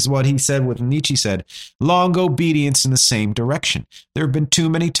is what he said, what Nietzsche said, long obedience in the same direction. There have been too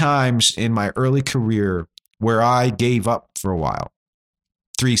many times in my early career where I gave up for a while,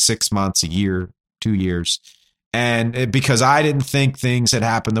 3, 6 months, a year, 2 years, and because I didn't think things had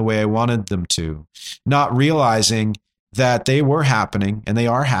happened the way I wanted them to, not realizing that they were happening and they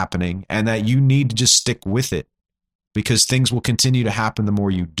are happening and that you need to just stick with it because things will continue to happen the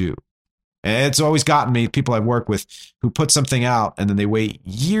more you do. And it's always gotten me, people I've worked with who put something out and then they wait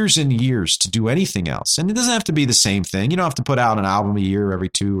years and years to do anything else. And it doesn't have to be the same thing. You don't have to put out an album a year every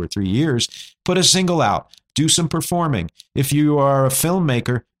 2 or 3 years. Put a single out. Do some performing. If you are a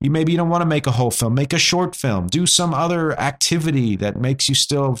filmmaker, you don't want to make a whole film. Make a short film. Do some other activity that makes you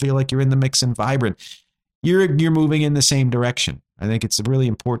still feel like you're in the mix and vibrant. You're moving in the same direction. I think it's a really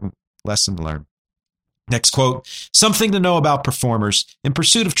important lesson to learn. Next quote, something to know about performers. In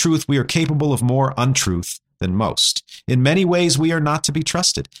pursuit of truth, we are capable of more untruth than most. In many ways, we are not to be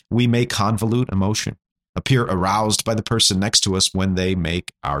trusted. We may convolute emotion, appear aroused by the person next to us when they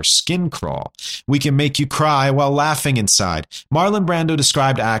make our skin crawl. We can make you cry while laughing inside. Marlon Brando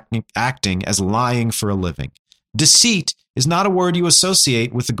described acting as lying for a living. Deceit is not a word you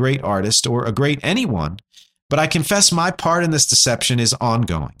associate with a great artist or a great anyone, but I confess my part in this deception is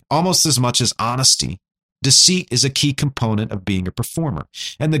ongoing, almost as much as honesty. Deceit is a key component of being a performer.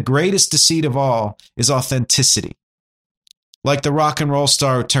 And the greatest deceit of all is authenticity. Like the rock and roll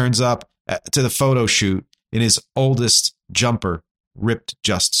star who turns up to the photo shoot in his oldest jumper, ripped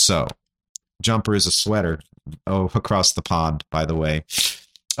just so. Jumper is a sweater. Across the pond, by the way.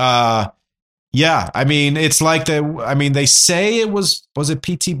 Yeah, I mean, it's like they say it was it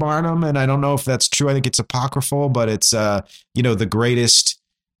P.T. Barnum? And I don't know if that's true. I think it's apocryphal, but it's, the greatest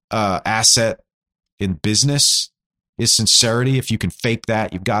asset in business is sincerity. If you can fake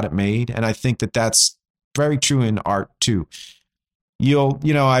that, you've got it made. And I think that that's very true in art too.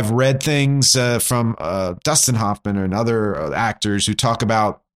 I've read things from Dustin Hoffman and other actors who talk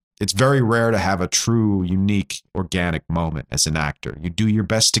about it's very rare to have a true, unique, organic moment as an actor. You do your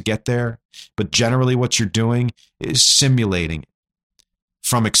best to get there, but generally what you're doing is simulating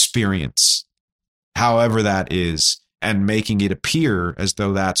from experience, however that is, and making it appear as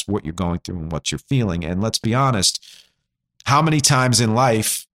though that's what you're going through and what you're feeling. And let's be honest, how many times in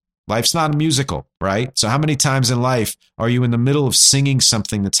life's not a musical, right? So how many times in life are you in the middle of singing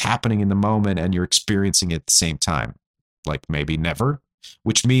something that's happening in the moment and you're experiencing it at the same time? Like maybe never,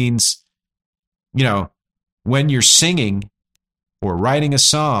 which means, when you're singing or writing a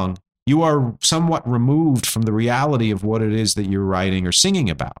song, you are somewhat removed from the reality of what it is that you're writing or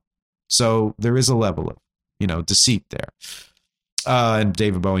singing about. So there is a level of, deceit there. And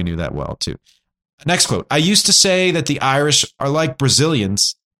David Bowie knew that well too. Next quote. I used to say that the Irish are like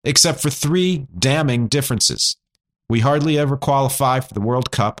Brazilians, except for 3 damning differences. We hardly ever qualify for the World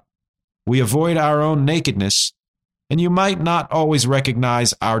Cup. We avoid our own nakedness. And you might not always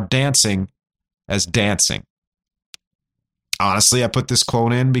recognize our dancing as dancing. Honestly, I put this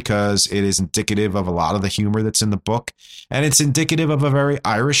quote in because it is indicative of a lot of the humor that's in the book. And it's indicative of a very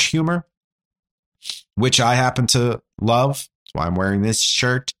Irish humor, which I happen to love. That's why I'm wearing this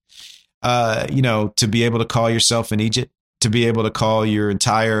shirt. To be able to call yourself an Egypt, to be able to call your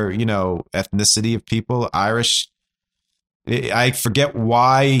entire, ethnicity of people Irish. I forget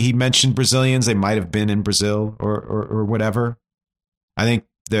why he mentioned Brazilians. They might have been in Brazil or whatever. I think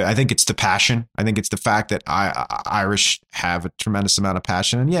I think it's the passion. I think it's the fact that Irish have a tremendous amount of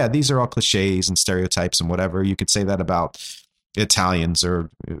passion. And yeah, these are all cliches and stereotypes and whatever. You could say that about Italians or,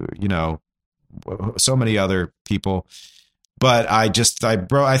 so many other people. But I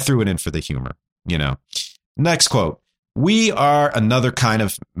threw it in for the humor, Next quote. We are another kind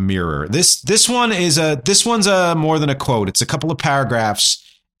of mirror. This one's more than a quote. It's a couple of paragraphs,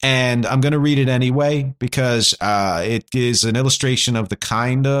 and I'm going to read it anyway because it is an illustration of the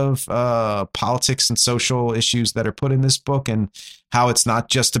kind of politics and social issues that are put in this book, and how it's not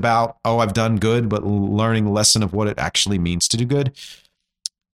just about, I've done good, but learning the lesson of what it actually means to do good.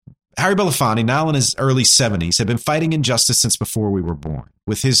 Harry Belafonte, now in his early 70s, had been fighting injustice since before we were born.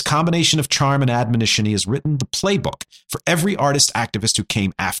 With his combination of charm and admonition, he has written the playbook for every artist activist who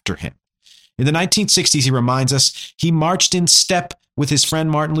came after him. In the 1960s, he reminds us, he marched in step with his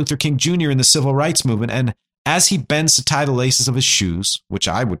friend Martin Luther King Jr. in the civil rights movement, and as he bends to tie the laces of his shoes, which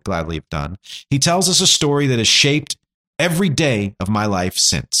I would gladly have done, he tells us a story that has shaped every day of my life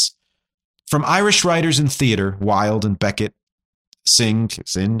since. From Irish writers in theater, Wilde and Beckett, Synge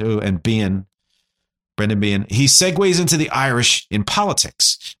and Brendan Behan, he segues into the Irish in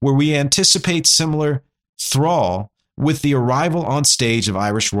politics, where we anticipate similar thrall with the arrival on stage of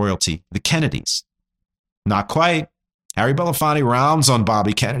Irish royalty, the Kennedys. Not quite. Harry Belafonte rounds on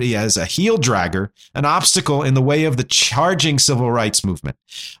Bobby Kennedy as a heel dragger, an obstacle in the way of the charging civil rights movement.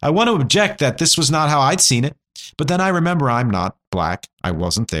 I want to object that this was not how I'd seen it, but then I remember I'm not black, I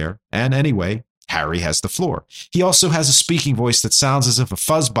wasn't there, and anyway, Harry has the floor. He also has a speaking voice that sounds as if a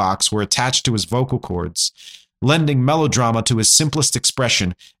fuzz box were attached to his vocal cords, lending melodrama to his simplest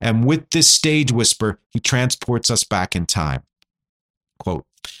expression, and with this stage whisper, he transports us back in time. Quote,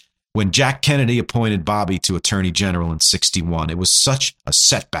 when Jack Kennedy appointed Bobby to Attorney General in 1961, it was such a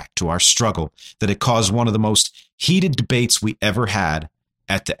setback to our struggle that it caused one of the most heated debates we ever had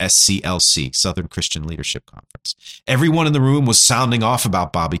at the SCLC, Southern Christian Leadership Conference. Everyone in the room was sounding off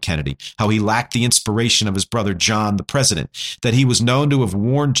about Bobby Kennedy, how he lacked the inspiration of his brother John, the president, that he was known to have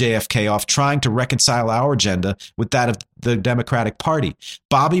warned JFK off trying to reconcile our agenda with that of the Democratic Party.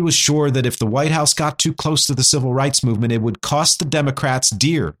 Bobby was sure that if the White House got too close to the civil rights movement, it would cost the Democrats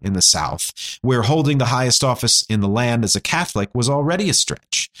dear in the South, where holding the highest office in the land as a Catholic was already a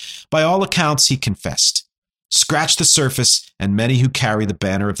stretch. By all accounts, he confessed. Scratch the surface, and many who carry the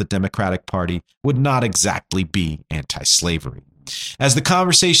banner of the Democratic Party would not exactly be anti-slavery. As the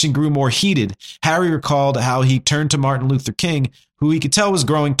conversation grew more heated, Harry recalled how he turned to Martin Luther King, who he could tell was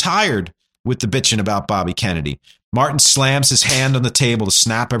growing tired with the bitching about Bobby Kennedy. Martin slams his hand on the table to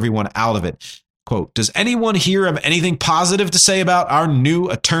snap everyone out of it. Quote, does anyone here have anything positive to say about our new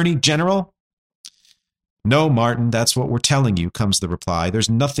Attorney General? No, Martin, that's what we're telling you, comes the reply. There's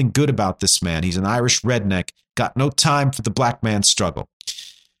nothing good about this man. He's an Irish redneck, got no time for the black man's struggle.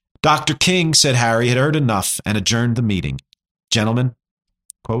 Dr. King, said Harry, had heard enough and adjourned the meeting. Gentlemen,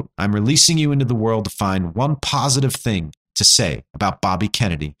 quote, I'm releasing you into the world to find one positive thing to say about Bobby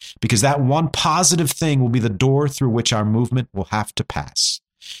Kennedy, because that one positive thing will be the door through which our movement will have to pass.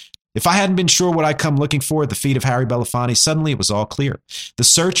 If I hadn't been sure what I'd come looking for at the feet of Harry Belafonte, suddenly it was all clear. The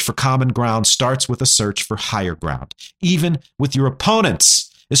search for common ground starts with a search for higher ground, even with your opponents,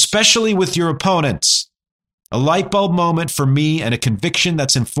 especially with your opponents. A light bulb moment for me and a conviction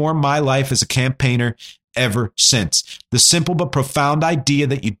that's informed my life as a campaigner ever since. The simple but profound idea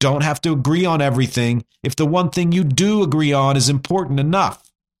that you don't have to agree on everything if the one thing you do agree on is important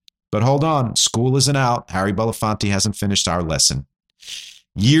enough. But hold on, school isn't out. Harry Belafonte hasn't finished our lesson.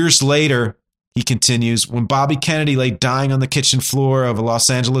 Years later, he continues, when Bobby Kennedy lay dying on the kitchen floor of a Los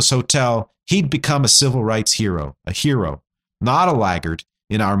Angeles hotel, he'd become a civil rights hero, not a laggard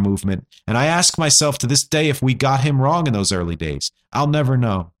in our movement. And I ask myself to this day if we got him wrong in those early days. I'll never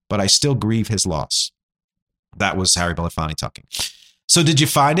know, but I still grieve his loss. That was Harry Belafonte talking. So did you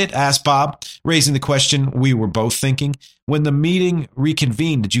find it? Asked Bob, raising the question we were both thinking. When the meeting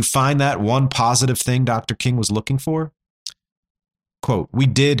reconvened, did you find that one positive thing Dr. King was looking for? Quote, we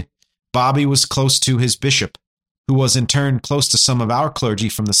did. Bobby was close to his bishop, who was in turn close to some of our clergy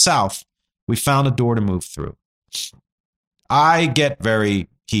from the South. We found a door to move through. I get very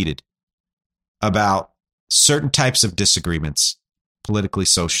heated about certain types of disagreements, politically,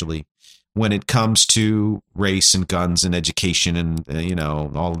 socially, when it comes to race and guns and education and,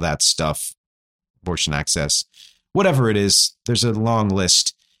 all of that stuff, abortion access, whatever it is, there's a long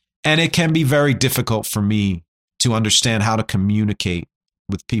list. And it can be very difficult for me to understand how to communicate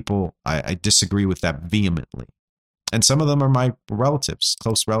with people I disagree with that vehemently. And some of them are my relatives,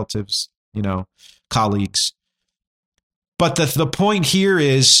 close relatives, colleagues. But the point here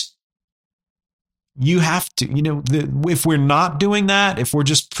is you have to, if we're not doing that, if we're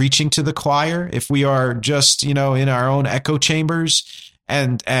just preaching to the choir, if we are just, in our own echo chambers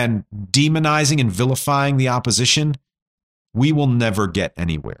and demonizing and vilifying the opposition, we will never get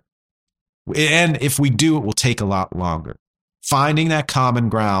anywhere. And if we do, it will take a lot longer. Finding that common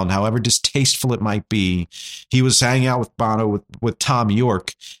ground, however distasteful it might be. He was hanging out with Bono with Tom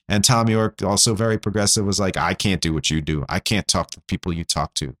York, and Tom York, also very progressive, was like, I can't do what you do. I can't talk to the people you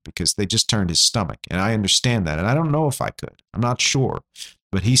talk to, because they just turned his stomach. And I understand that. And I don't know if I could. I'm not sure.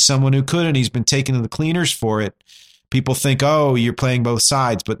 But he's someone who could, and he's been taken to the cleaners for it. People think, oh, you're playing both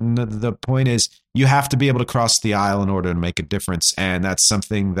sides. But the point is, you have to be able to cross the aisle in order to make a difference. And that's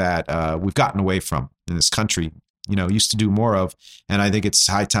something that we've gotten away from in this country. Used to do more of, and I think it's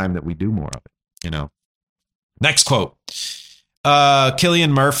high time that we do more of it, Next quote.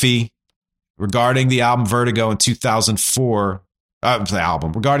 Cillian Murphy, regarding the album Vertigo in 2004,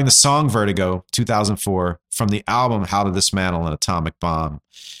 regarding the song Vertigo, 2004, from the album How to Dismantle an Atomic Bomb.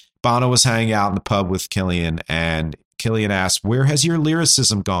 Bono was hanging out in the pub with Cillian, and Cillian asked, where has your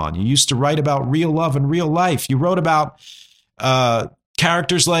lyricism gone? You used to write about real love and real life. You wrote about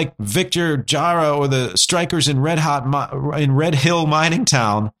characters like Victor Jara or the strikers in Red Hill Mining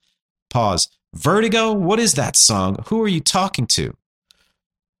Town. Pause. Vertigo? What is that song? Who are you talking to?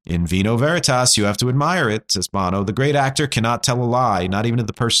 In vino veritas, you have to admire it, says Bono. The great actor cannot tell a lie, not even to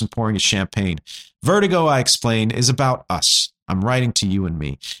the person pouring his champagne. Vertigo, I explain, is about us. I'm writing to you and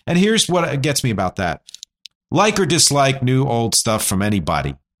me. And here's what gets me about that. Like or dislike new old stuff from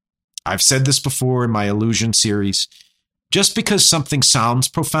anybody. I've said this before in my Illusion series. Just because something sounds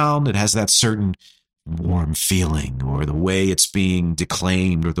profound, it has that certain warm feeling, or the way it's being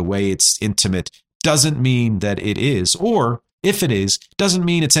declaimed, or the way it's intimate, doesn't mean that it is. Or if it is, doesn't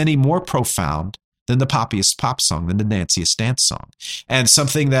mean it's any more profound than the poppiest pop song, than the danciest dance song. And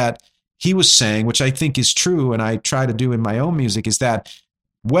something that he was saying, which I think is true, and I try to do in my own music, is that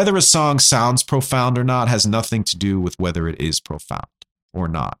whether a song sounds profound or not has nothing to do with whether it is profound or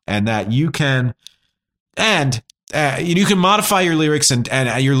not. And that you can, you can modify your lyrics, and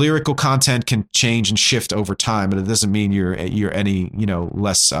your lyrical content can change and shift over time, but it doesn't mean you're any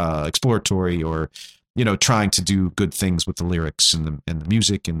less exploratory or trying to do good things with the lyrics and the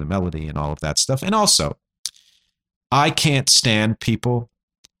music and the melody and all of that stuff. And also, I can't stand people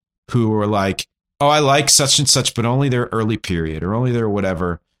who are like, oh, I like such and such, but only their early period or only their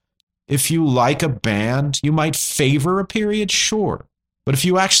whatever. If you like a band, you might favor a period, sure, but if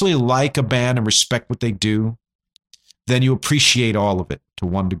you actually like a band and respect what they do, then you appreciate all of it to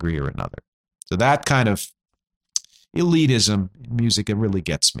one degree or another. So that kind of elitism in music, it really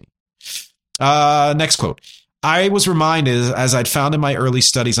gets me. Next quote. I was reminded, as I'd found in my early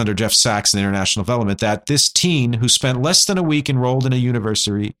studies under Jeff Sachs in international development, that this teen who spent less than a week enrolled in a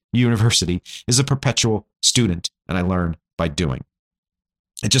university is a perpetual student, and I learn by doing.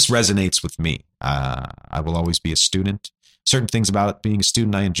 It just resonates with me. I will always be a student. Certain things about it being a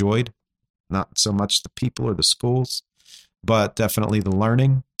student I enjoyed, not so much the people or the schools, but definitely the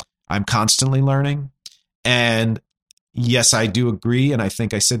learning. I'm constantly learning. And yes, I do agree. And I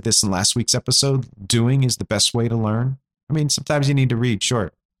think I said this in last week's episode. Doing is the best way to learn. I mean, sometimes you need to read,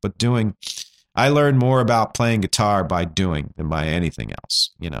 sure, but doing, I learned more about playing guitar by doing than by anything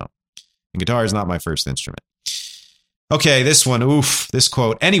else, And guitar is not my first instrument. Okay, this one, this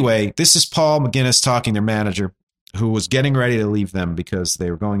quote. Anyway, this is Paul McGuinness talking, their manager, who was getting ready to leave them because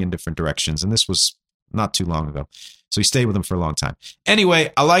they were going in different directions. And this was not too long ago. So he stayed with them for a long time.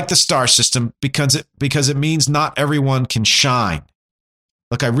 Anyway, I like the star system because it means not everyone can shine.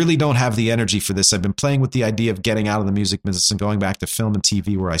 Look, I really don't have the energy for this. I've been playing with the idea of getting out of the music business and going back to film and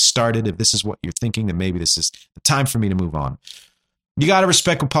TV where I started. If this is what you're thinking, then maybe this is the time for me to move on. You got to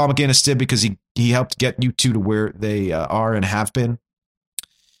respect what Paul McGuinness did because he helped get you two to where they are and have been.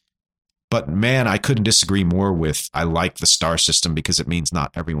 But man, I couldn't disagree more with I like the star system because it means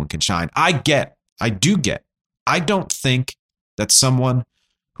not everyone can shine. I do get. I don't think that someone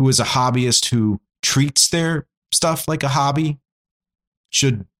who is a hobbyist who treats their stuff like a hobby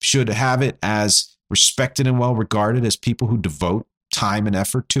should have it as respected and well regarded as people who devote time and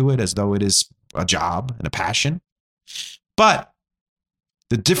effort to it as though it is a job and a passion. But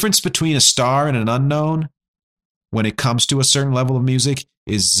the difference between a star and an unknown when it comes to a certain level of music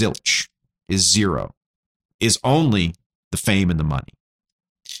is zilch, is zero, is only the fame and the money.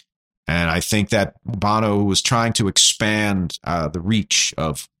 And I think that Bono was trying to expand the reach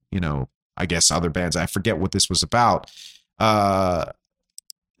of, I guess other bands. I forget what this was about. To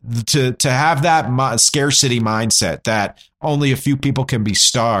have that scarcity mindset that only a few people can be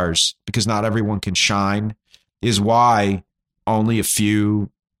stars because not everyone can shine is why only a few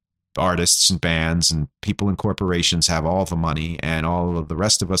artists and bands and people in corporations have all the money, and all of the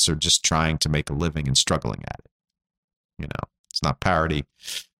rest of us are just trying to make a living and struggling at it. You know, it's not parody.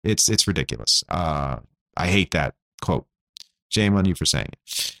 It's ridiculous. I hate that quote. Shame on you for saying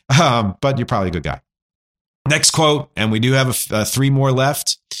it. But you're probably a good guy. Next quote, and we do have 3 more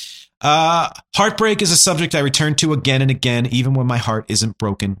left. Heartbreak is a subject I return to again and again, even when my heart isn't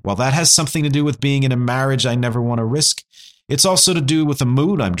broken. While that has something to do with being in a marriage I never want to risk, it's also to do with the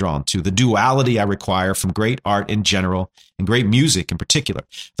mood I'm drawn to, the duality I require from great art in general and great music in particular.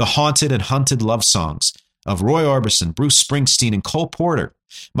 The haunted and hunted love songs of Roy Orbison, Bruce Springsteen, and Cole Porter.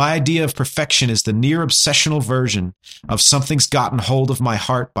 My idea of perfection is the near obsessional version of Something's Gotten Hold of My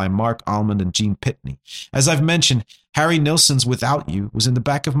Heart by Mark Almond and Gene Pitney. As I've mentioned, Harry Nilsson's Without You was in the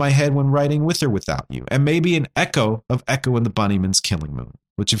back of my head when writing With or Without You, and maybe an echo of Echo and the Bunnymen's Killing Moon,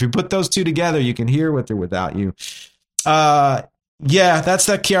 which if you put those two together, you can hear With or Without You. Yeah, that's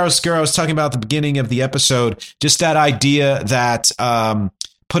that chiaroscuro I was talking about at the beginning of the episode. Just that idea that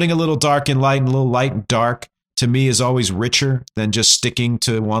putting a little dark in light and a little light and dark, to me, is always richer than just sticking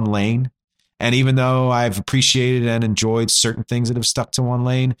to one lane. And even though I've appreciated and enjoyed certain things that have stuck to one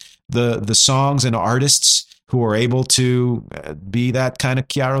lane, the songs and artists who are able to be that kind of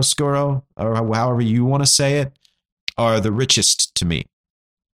chiaroscuro, or however you want to say it, are the richest to me.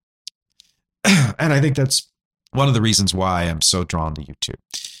 And I think that's one of the reasons why I'm so drawn to you two.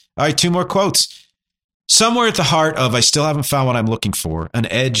 All right, 2 more quotes. Somewhere at the heart of I Still Haven't Found What I'm Looking For, an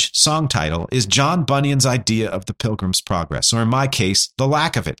Edge song title, is John Bunyan's idea of the Pilgrim's Progress, or in my case, the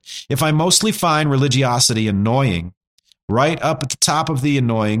lack of it. If I mostly find religiosity annoying, right up at the top of the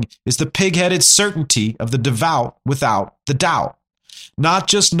annoying is the pig-headed certainty of the devout without the doubt. Not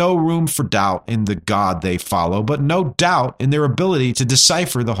just no room for doubt in the God they follow, but no doubt in their ability to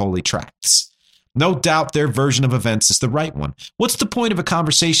decipher the holy tracts. No doubt their version of events is the right one. What's the point of a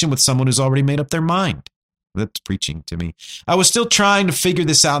conversation with someone who's already made up their mind? That's preaching to me. I was still trying to figure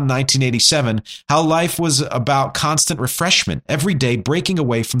this out in 1987, how life was about constant refreshment, every day breaking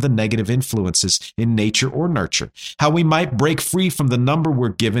away from the negative influences in nature or nurture, how we might break free from the number we're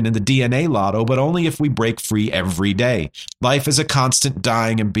given in the DNA lotto, but only if we break free every day. Life is a constant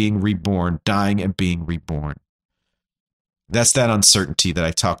dying and being reborn, dying and being reborn. That's that uncertainty that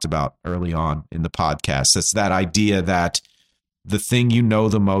I talked about early on in the podcast. That's that idea that the thing you know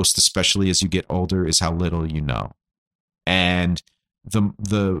the most, especially as you get older, is how little you know. And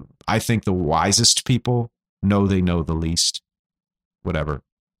I think the wisest people know they know the least. Whatever.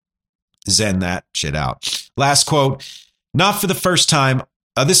 Zen that shit out. Last quote. Not for the first time.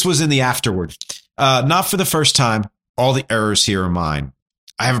 This was in the afterword. Not for the first time. All the errors here are mine.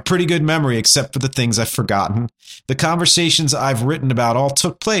 I have a pretty good memory, except for the things I've forgotten. The conversations I've written about all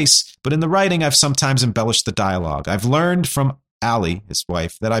took place, but in the writing, I've sometimes embellished the dialogue. I've learned from Allie, his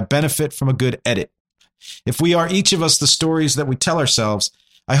wife, that I benefit from a good edit. If we are each of us the stories that we tell ourselves,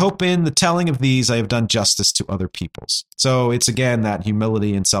 I hope in the telling of these I have done justice to other people's. So it's again that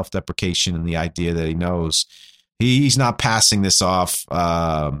humility and self-deprecation and the idea that he knows he's not passing this off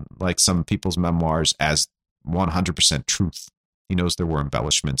like some people's memoirs as 100% truth. He knows there were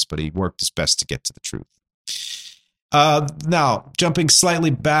embellishments, but he worked his best to get to the truth. Now, jumping slightly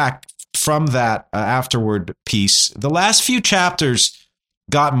back from that afterward piece, the last few chapters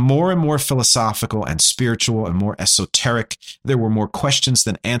got more and more philosophical and spiritual and more esoteric. There were more questions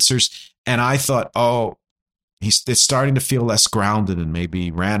than answers. And I thought, it's starting to feel less grounded and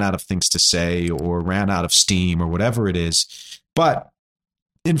maybe ran out of things to say or ran out of steam or whatever it is. But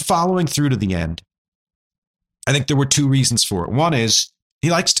in following through to the end, I think there were 2 reasons for it. One is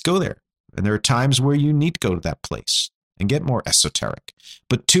he likes to go there. And there are times where you need to go to that place and get more esoteric.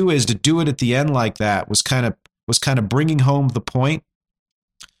 But 2 is to do it at the end like that was kind of bringing home the point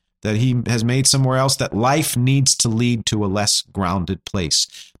that he has made somewhere else, that life needs to lead to a less grounded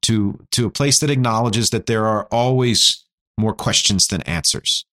place, to a place that acknowledges that there are always more questions than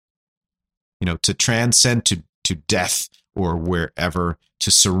answers. You know, to transcend to death or wherever, to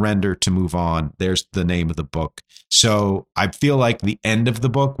surrender, to move on. There's the name of the book. So I feel like the end of the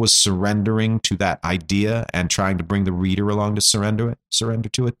book was surrendering to that idea and trying to bring the reader along to surrender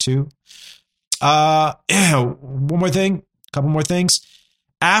to it too. One more thing, couple more things.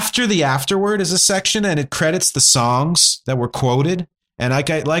 After the afterword is a section and it credits the songs that were quoted. And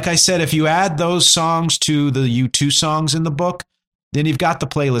like I said, if you add those songs to the U2 songs in the book, then you've got the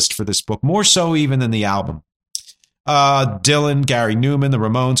playlist for this book, more so even than the album. Dylan, Gary Newman, the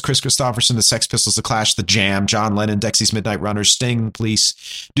Ramones, Chris Christopherson, the Sex Pistols, the Clash, the Jam, John Lennon, Dexy's Midnight Runners, Sting, the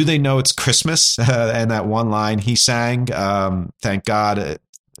Police. Do they know it's Christmas? And that one line he sang, thank God,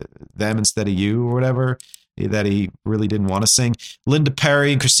 them instead of you or whatever. that he really didn't want to sing. Linda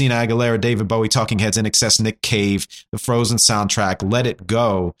Perry and Christina Aguilera, David Bowie, Talking Heads, INXS, Nick Cave, the Frozen soundtrack, Let It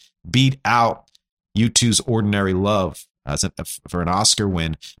Go, beat out U2's Ordinary Love for an Oscar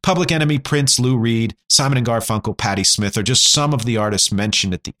win. Public Enemy, Prince, Lou Reed, Simon and Garfunkel, Patti Smith are just some of the artists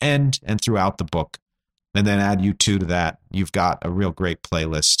mentioned at the end and throughout the book. And then add U2 to that, you've got a real great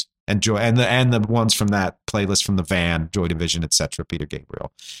playlist. And the ones from that playlist from the Van, Joy Division, etc. Peter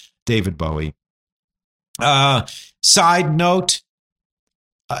Gabriel, David Bowie. Side note,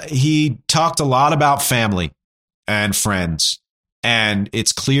 he talked a lot about family and friends, and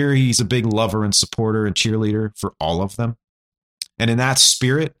it's clear he's a big lover and supporter and cheerleader for all of them. And in that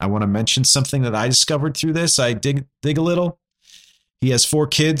spirit, I want to mention something that I discovered through this. I dig a little. He has 4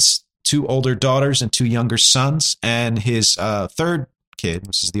 kids, 2 older daughters and 2 younger sons, and his third kid,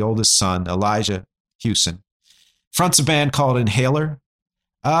 which is the oldest son, Elijah Hewson, fronts a band called Inhaler.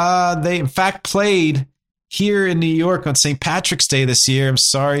 They in fact played here in New York on St. Patrick's Day this year. I'm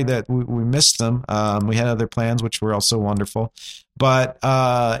sorry that we missed them. We had other plans, which were also wonderful. But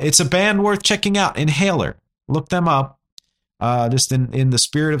it's a band worth checking out, Inhaler. Look them up, just in the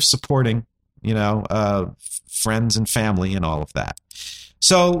spirit of supporting, friends and family and all of that.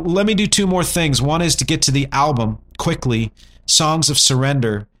 So let me do 2 more things. One is to get to the album quickly, Songs of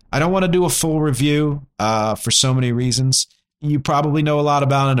Surrender. I don't want to do a full review for so many reasons. You probably know a lot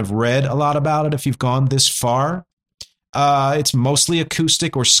about it and have read a lot about it if you've gone this far. It's mostly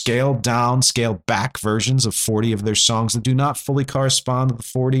acoustic or scaled down, scaled back versions of 40 of their songs that do not fully correspond to the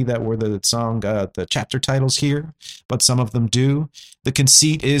 40 that were the chapter titles here, but some of them do. The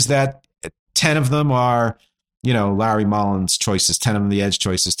conceit is that 10 of them are, Larry Mullen's choices, 10 of them the Edge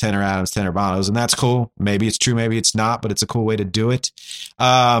choices, 10 are Adams, 10 are Bono's, and that's cool. Maybe it's true, maybe it's not, but it's a cool way to do it.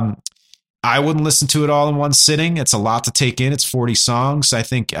 I wouldn't listen to it all in one sitting. It's a lot to take in. It's 40 songs. I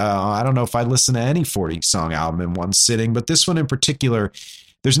think, I don't know if I'd listen to any 40-song album in one sitting, but this one in particular,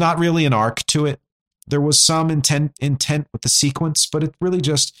 there's not really an arc to it. There was some intent with the sequence, but it really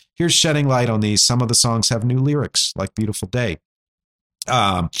just, here's shedding light on these. Some of the songs have new lyrics, like Beautiful Day.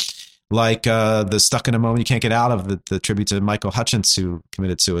 Like the Stuck in a Moment You Can't Get Out of, the tribute to Michael Hutchence, who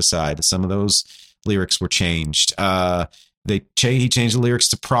committed suicide. Some of those lyrics were changed. He changed the lyrics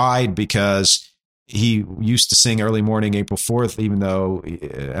to Pride because he used to sing Early Morning April 4th, even though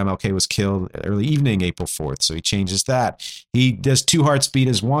MLK was killed early evening April 4th. So he changes that. He does Two Hearts Beat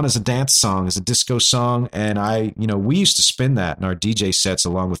as one as a dance song, as a disco song. And we used to spin that in our DJ sets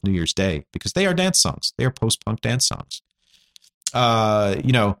along with New Year's Day because they are dance songs. They are post-punk dance songs.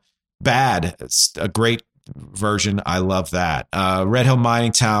 Bad. It's a great version. I love that. Red Hill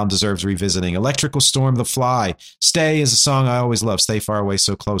Mining Town deserves revisiting. Electrical Storm, The Fly. Stay is a song I always love. Stay Far Away,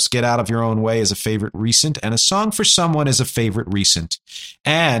 So Close. Get Out of Your Own Way is a favorite recent, and A Song for Someone is a favorite recent.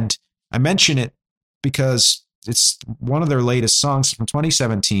 And I mention it because it's one of their latest songs from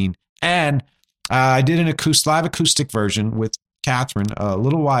 2017. And I did an live acoustic version with Catherine a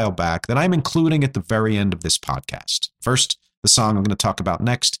little while back that I'm including at the very end of this podcast. First, the song I'm going to talk about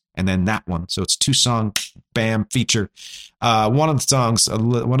next, and then that one. So it's 2-song, bam, feature. One of the songs,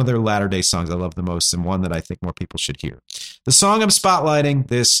 one of their latter day songs I love the most, and one that I think more people should hear. The song I'm spotlighting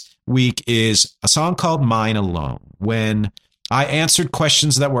this week is a song called Mine Alone. When I answered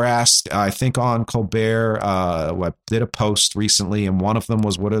questions that were asked, I think on Colbert, I did a post recently, and one of them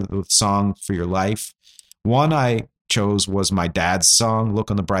was, what are the song for your life? One I chose was my dad's song, Look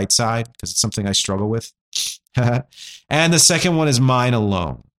on the Bright Side, because it's something I struggle with. And the second one is Mine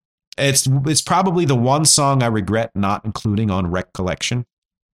Alone. It's probably the one song I regret not including on Rec Collection,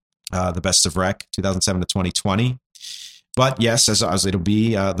 the Best of Rec, 2007 to 2020. But yes, as it'll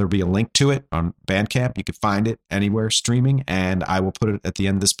be, there'll be a link to it on Bandcamp. You can find it anywhere streaming, and I will put it at the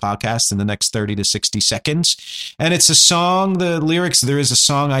end of this podcast in the next 30 to 60 seconds. And it's a song, the lyrics, there is a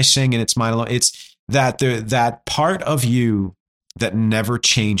song I sing, and it's Mine Alone. It's that part of you that never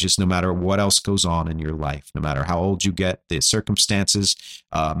changes no matter what else goes on in your life, no matter how old you get, the circumstances,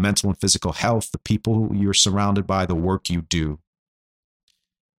 mental and physical health, the people you're surrounded by, the work you do.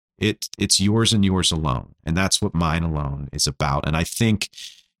 It's yours and yours alone. And that's what Mine Alone is about. And I think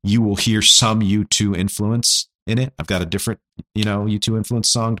you will hear some U2 influence in it. I've got a different, U2 influence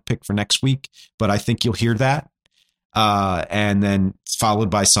song to pick for next week, but I think you'll hear that. And then followed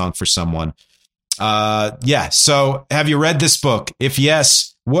by Song for Someone. So have you read this book? If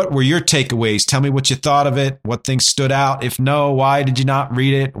yes, what were your takeaways? Tell me what you thought of it, what things stood out. If no, why did you not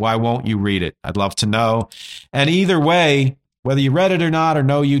read it? Why won't you read it? I'd love to know. And either way, whether you read it or not, or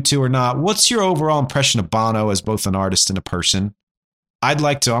know U2 or not, what's your overall impression of Bono as both an artist and a person? I'd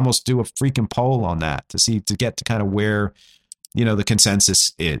like to almost do a freaking poll on that to get to kind of where, the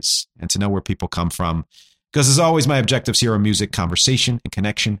consensus is and to know where people come from. Because as always, my objectives here are music, conversation, and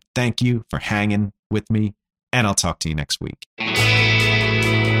connection. Thank you for hanging with me, and I'll talk to you next week.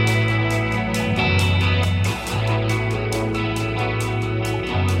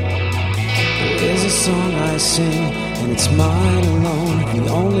 There's a song I sing, and it's mine alone.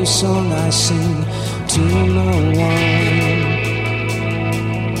 The only song I sing to no one.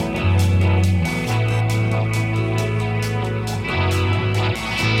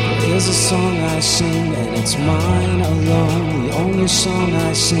 There's a song I sing, and it's mine alone. The only song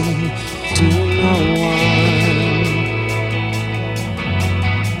I sing to no one.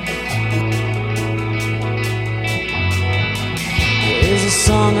 There's a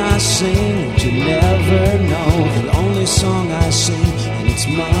song I sing that you never know. The only song I sing, and it's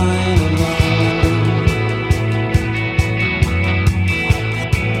mine alone.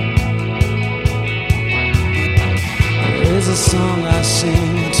 There's a song I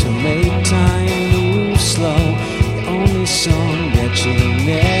sing to make time move slow. The only song that you'll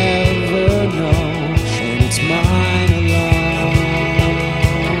never know, and it's mine alone.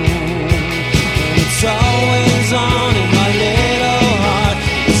 And it's always on in my little heart.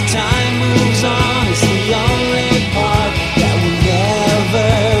 As time moves on, it's the only part that will never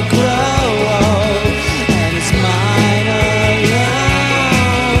grow old, and it's mine alone.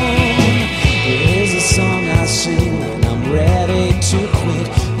 There's a song I sing when I'm ready to quit.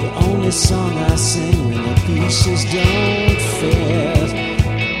 The only song I sing when the pieces don't fit.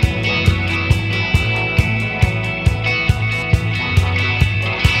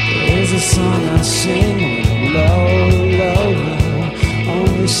 There's a song I sing when I'm low, low, low.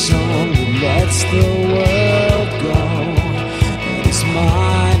 Only song that lets the world go, and it's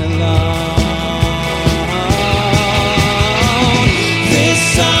mine alone. This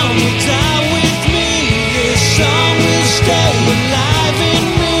song will die with me. This song will stay alive in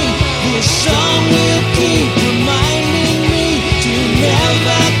me. This song will keep reminding me to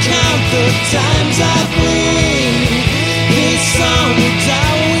never count the times I bleed. This song will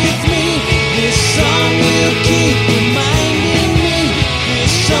die with me. This song will keep reminding me.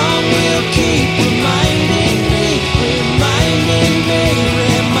 This song will keep reminding me, reminding me,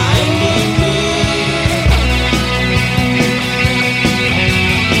 reminding me.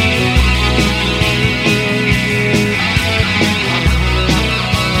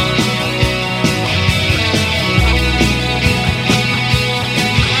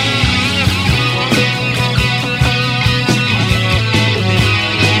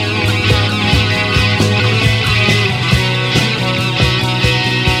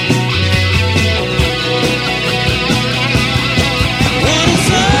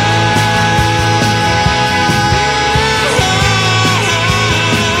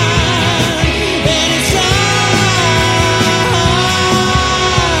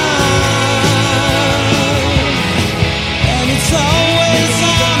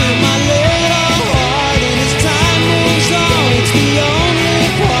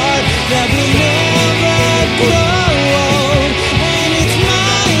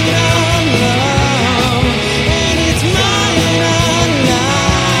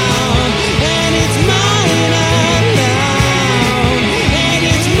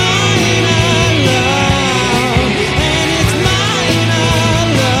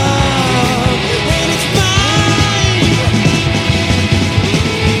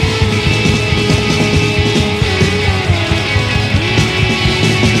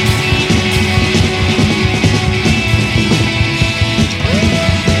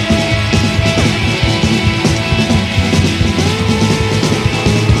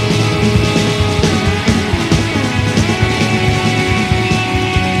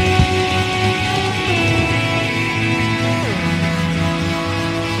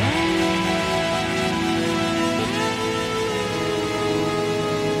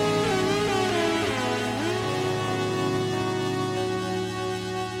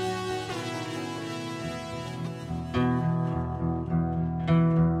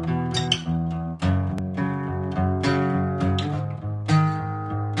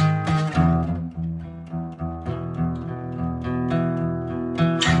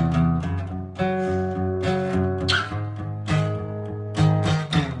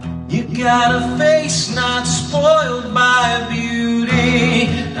 got a face not spoiled by beauty.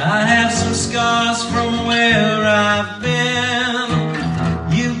 I have some scars from where I've been.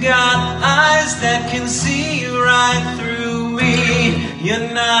 You got eyes that can see right through me.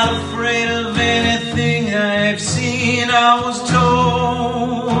 You're not afraid of anything I've seen. I was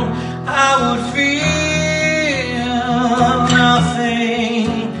told I would feel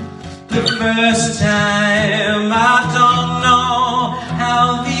nothing the first time. I don't know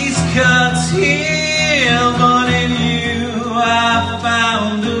how these cuts heal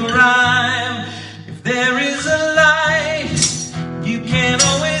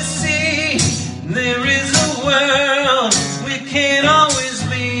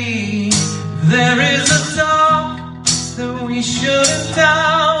there is a dark that we shouldn't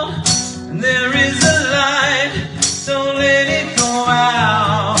doubt, and there is a light, don't let it go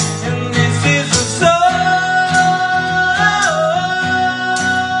out. And this is a song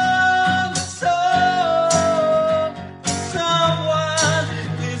for someone.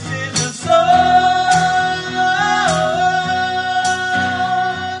 This is a song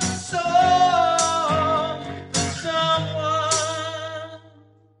for someone.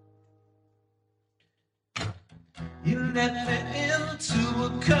 You let me into a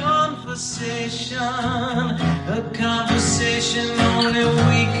conversation only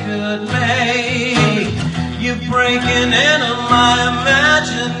we could make. You're breaking into my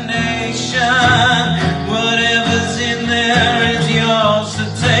imagination. Whatever's in there is yours to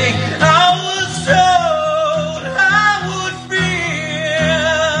take. I was told I would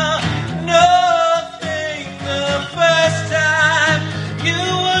feel nothing the first time. You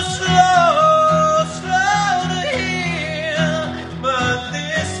were slow to heal, but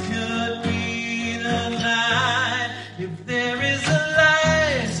this could be the night. If there is a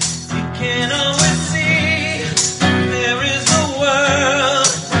light you can't always see, there is a world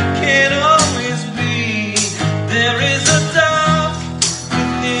can't always be. There is a dark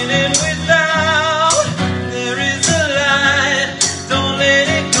within and without. There is a light, don't let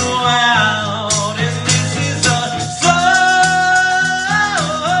it go out. And this is a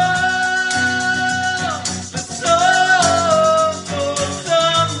song for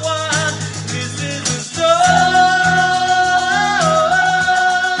someone. This is a song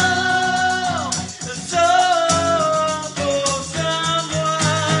for someone.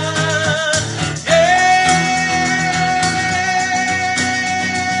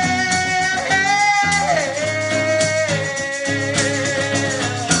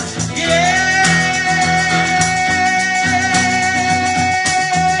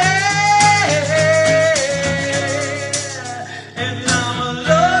 And I'm a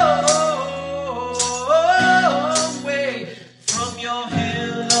long way from your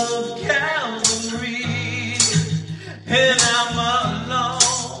hill of Calvary. And I'm a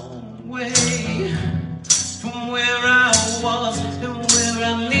long way from where I was and where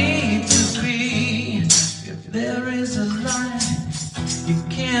I need to be. If there is a light you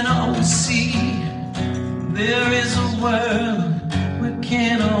can't always see, there is a world we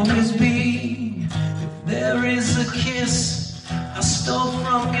can't always be. If there is a kiss I stole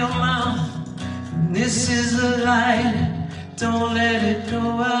from your mouth, this is a light, don't let it go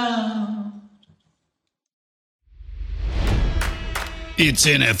out. It's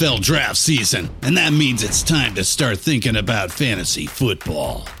NFL draft season, and that means it's time to start thinking about fantasy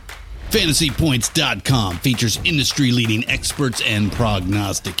football. FantasyPoints.com features industry-leading experts and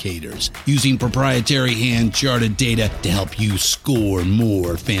prognosticators using proprietary hand-charted data to help you score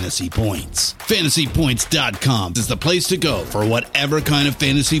more fantasy points. FantasyPoints.com is the place to go for whatever kind of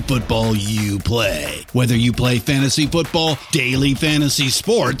fantasy football you play. Whether you play fantasy football, daily fantasy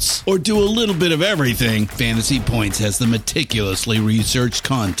sports, or do a little bit of everything, Fantasy Points has the meticulously researched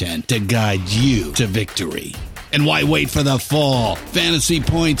content to guide you to victory. And why wait for the fall? Fantasy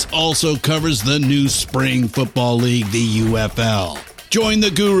Points also covers the new spring football league, the UFL. Join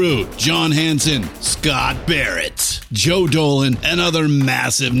the guru, John Hansen, Scott Barrett, Joe Dolan, and other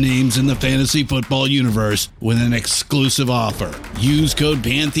massive names in the fantasy football universe with an exclusive offer. Use code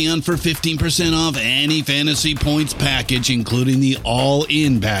Pantheon for 15% off any Fantasy Points package, including the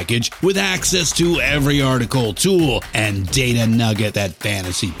all-in package, with access to every article, tool, and data nugget that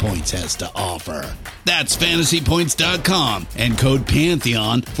Fantasy Points has to offer. That's FantasyPoints.com and code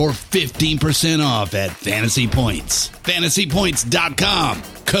Pantheon for 15% off at Fantasy Points. FantasyPoints.com,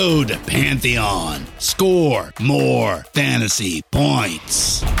 code Pantheon. Score more fantasy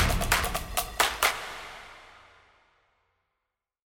points.